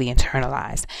it's really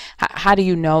internalized. How do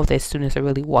you know that students are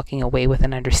really walking away with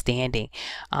an understanding?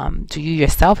 Do you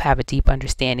yourself have a deep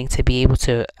understanding to be able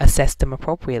to assess them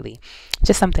appropriately?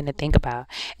 Just something to think about.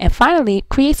 And finally,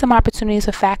 create some opportunities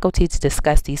for faculty to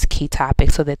discuss these key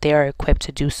topics so that they are equipped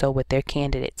to do so with their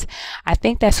candidates. I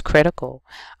think that's critical.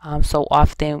 So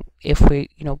often, if we,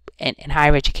 in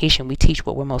higher education, we teach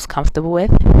what we're most comfortable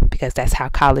with because that's how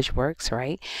college works,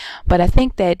 right? But I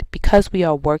think that because we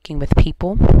are working with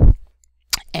people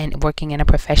and working in a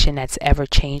profession that's ever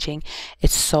changing,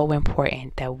 it's so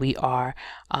important that we are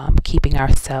keeping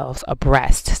ourselves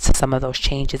abreast to some of those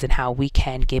changes and how we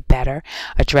can get better,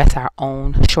 address our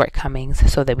own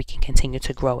shortcomings so that we can continue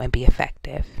to grow and be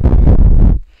effective.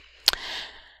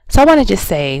 So I want to just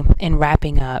say, in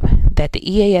wrapping up, that the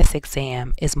EAS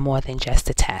exam is more than just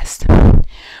a test.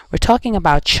 We're talking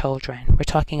about children. We're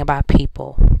talking about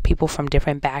people from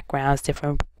different backgrounds,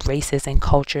 different races and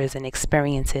cultures and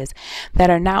experiences that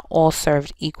are not all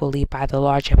served equally by the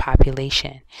larger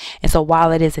population. And so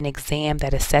while it is an exam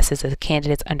that assesses a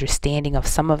candidate's understanding of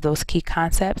some of those key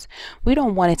concepts, we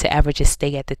don't want it to ever just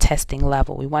stay at the testing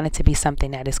level. We want it to be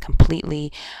something that is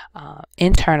completely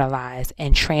internalized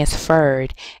and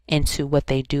transferred into what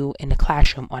they do in the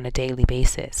classroom on a daily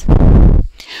basis.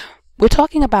 We're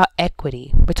talking about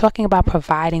equity. We're talking about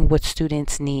providing what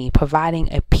students need,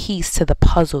 providing a piece to the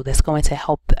puzzle that's going to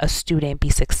help a student be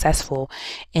successful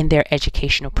in their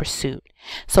educational pursuit.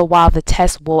 So while the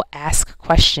test will ask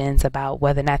questions about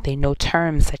whether or not they know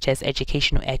terms such as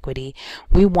educational equity,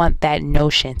 we want that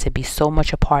notion to be so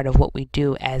much a part of what we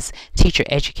do as teacher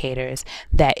educators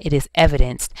that it is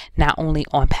evidenced not only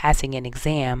on passing an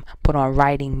exam, but on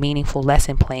writing meaningful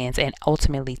lesson plans and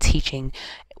ultimately teaching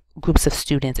groups of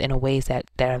students in ways that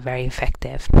are very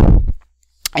effective.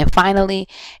 And finally,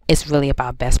 it's really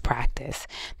about best practice.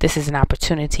 This is an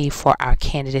opportunity for our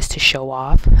candidates to show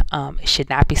off. It should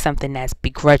not be something that's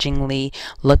begrudgingly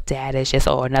looked at as just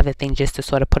another thing just to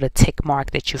sort of put a tick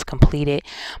mark that you've completed.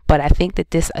 But I think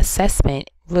that this assessment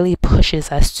really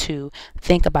pushes us to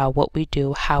think about what we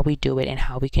do, how we do it, and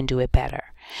how we can do it better.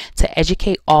 To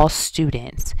educate all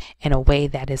students in a way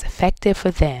that is effective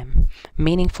for them,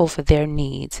 meaningful for their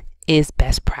needs, is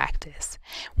best practice.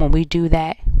 When we do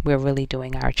that, we're really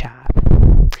doing our job.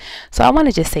 So I want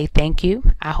to just say thank you.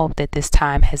 I hope that this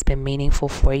time has been meaningful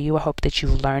for you. I hope that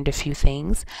you've learned a few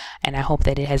things, and I hope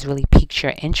that it has really piqued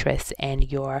your interest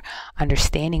and your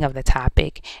understanding of the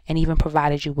topic, and even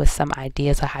provided you with some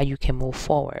ideas of how you can move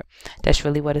forward. That's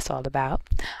really what it's all about.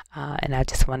 And I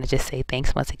just want to say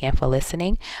thanks once again for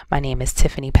listening. My name is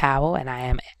Tiffany Powell, and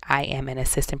I am an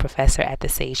assistant professor at the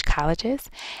Sage Colleges,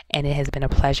 and it has been a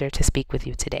pleasure to speak with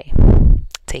you today.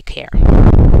 Take care.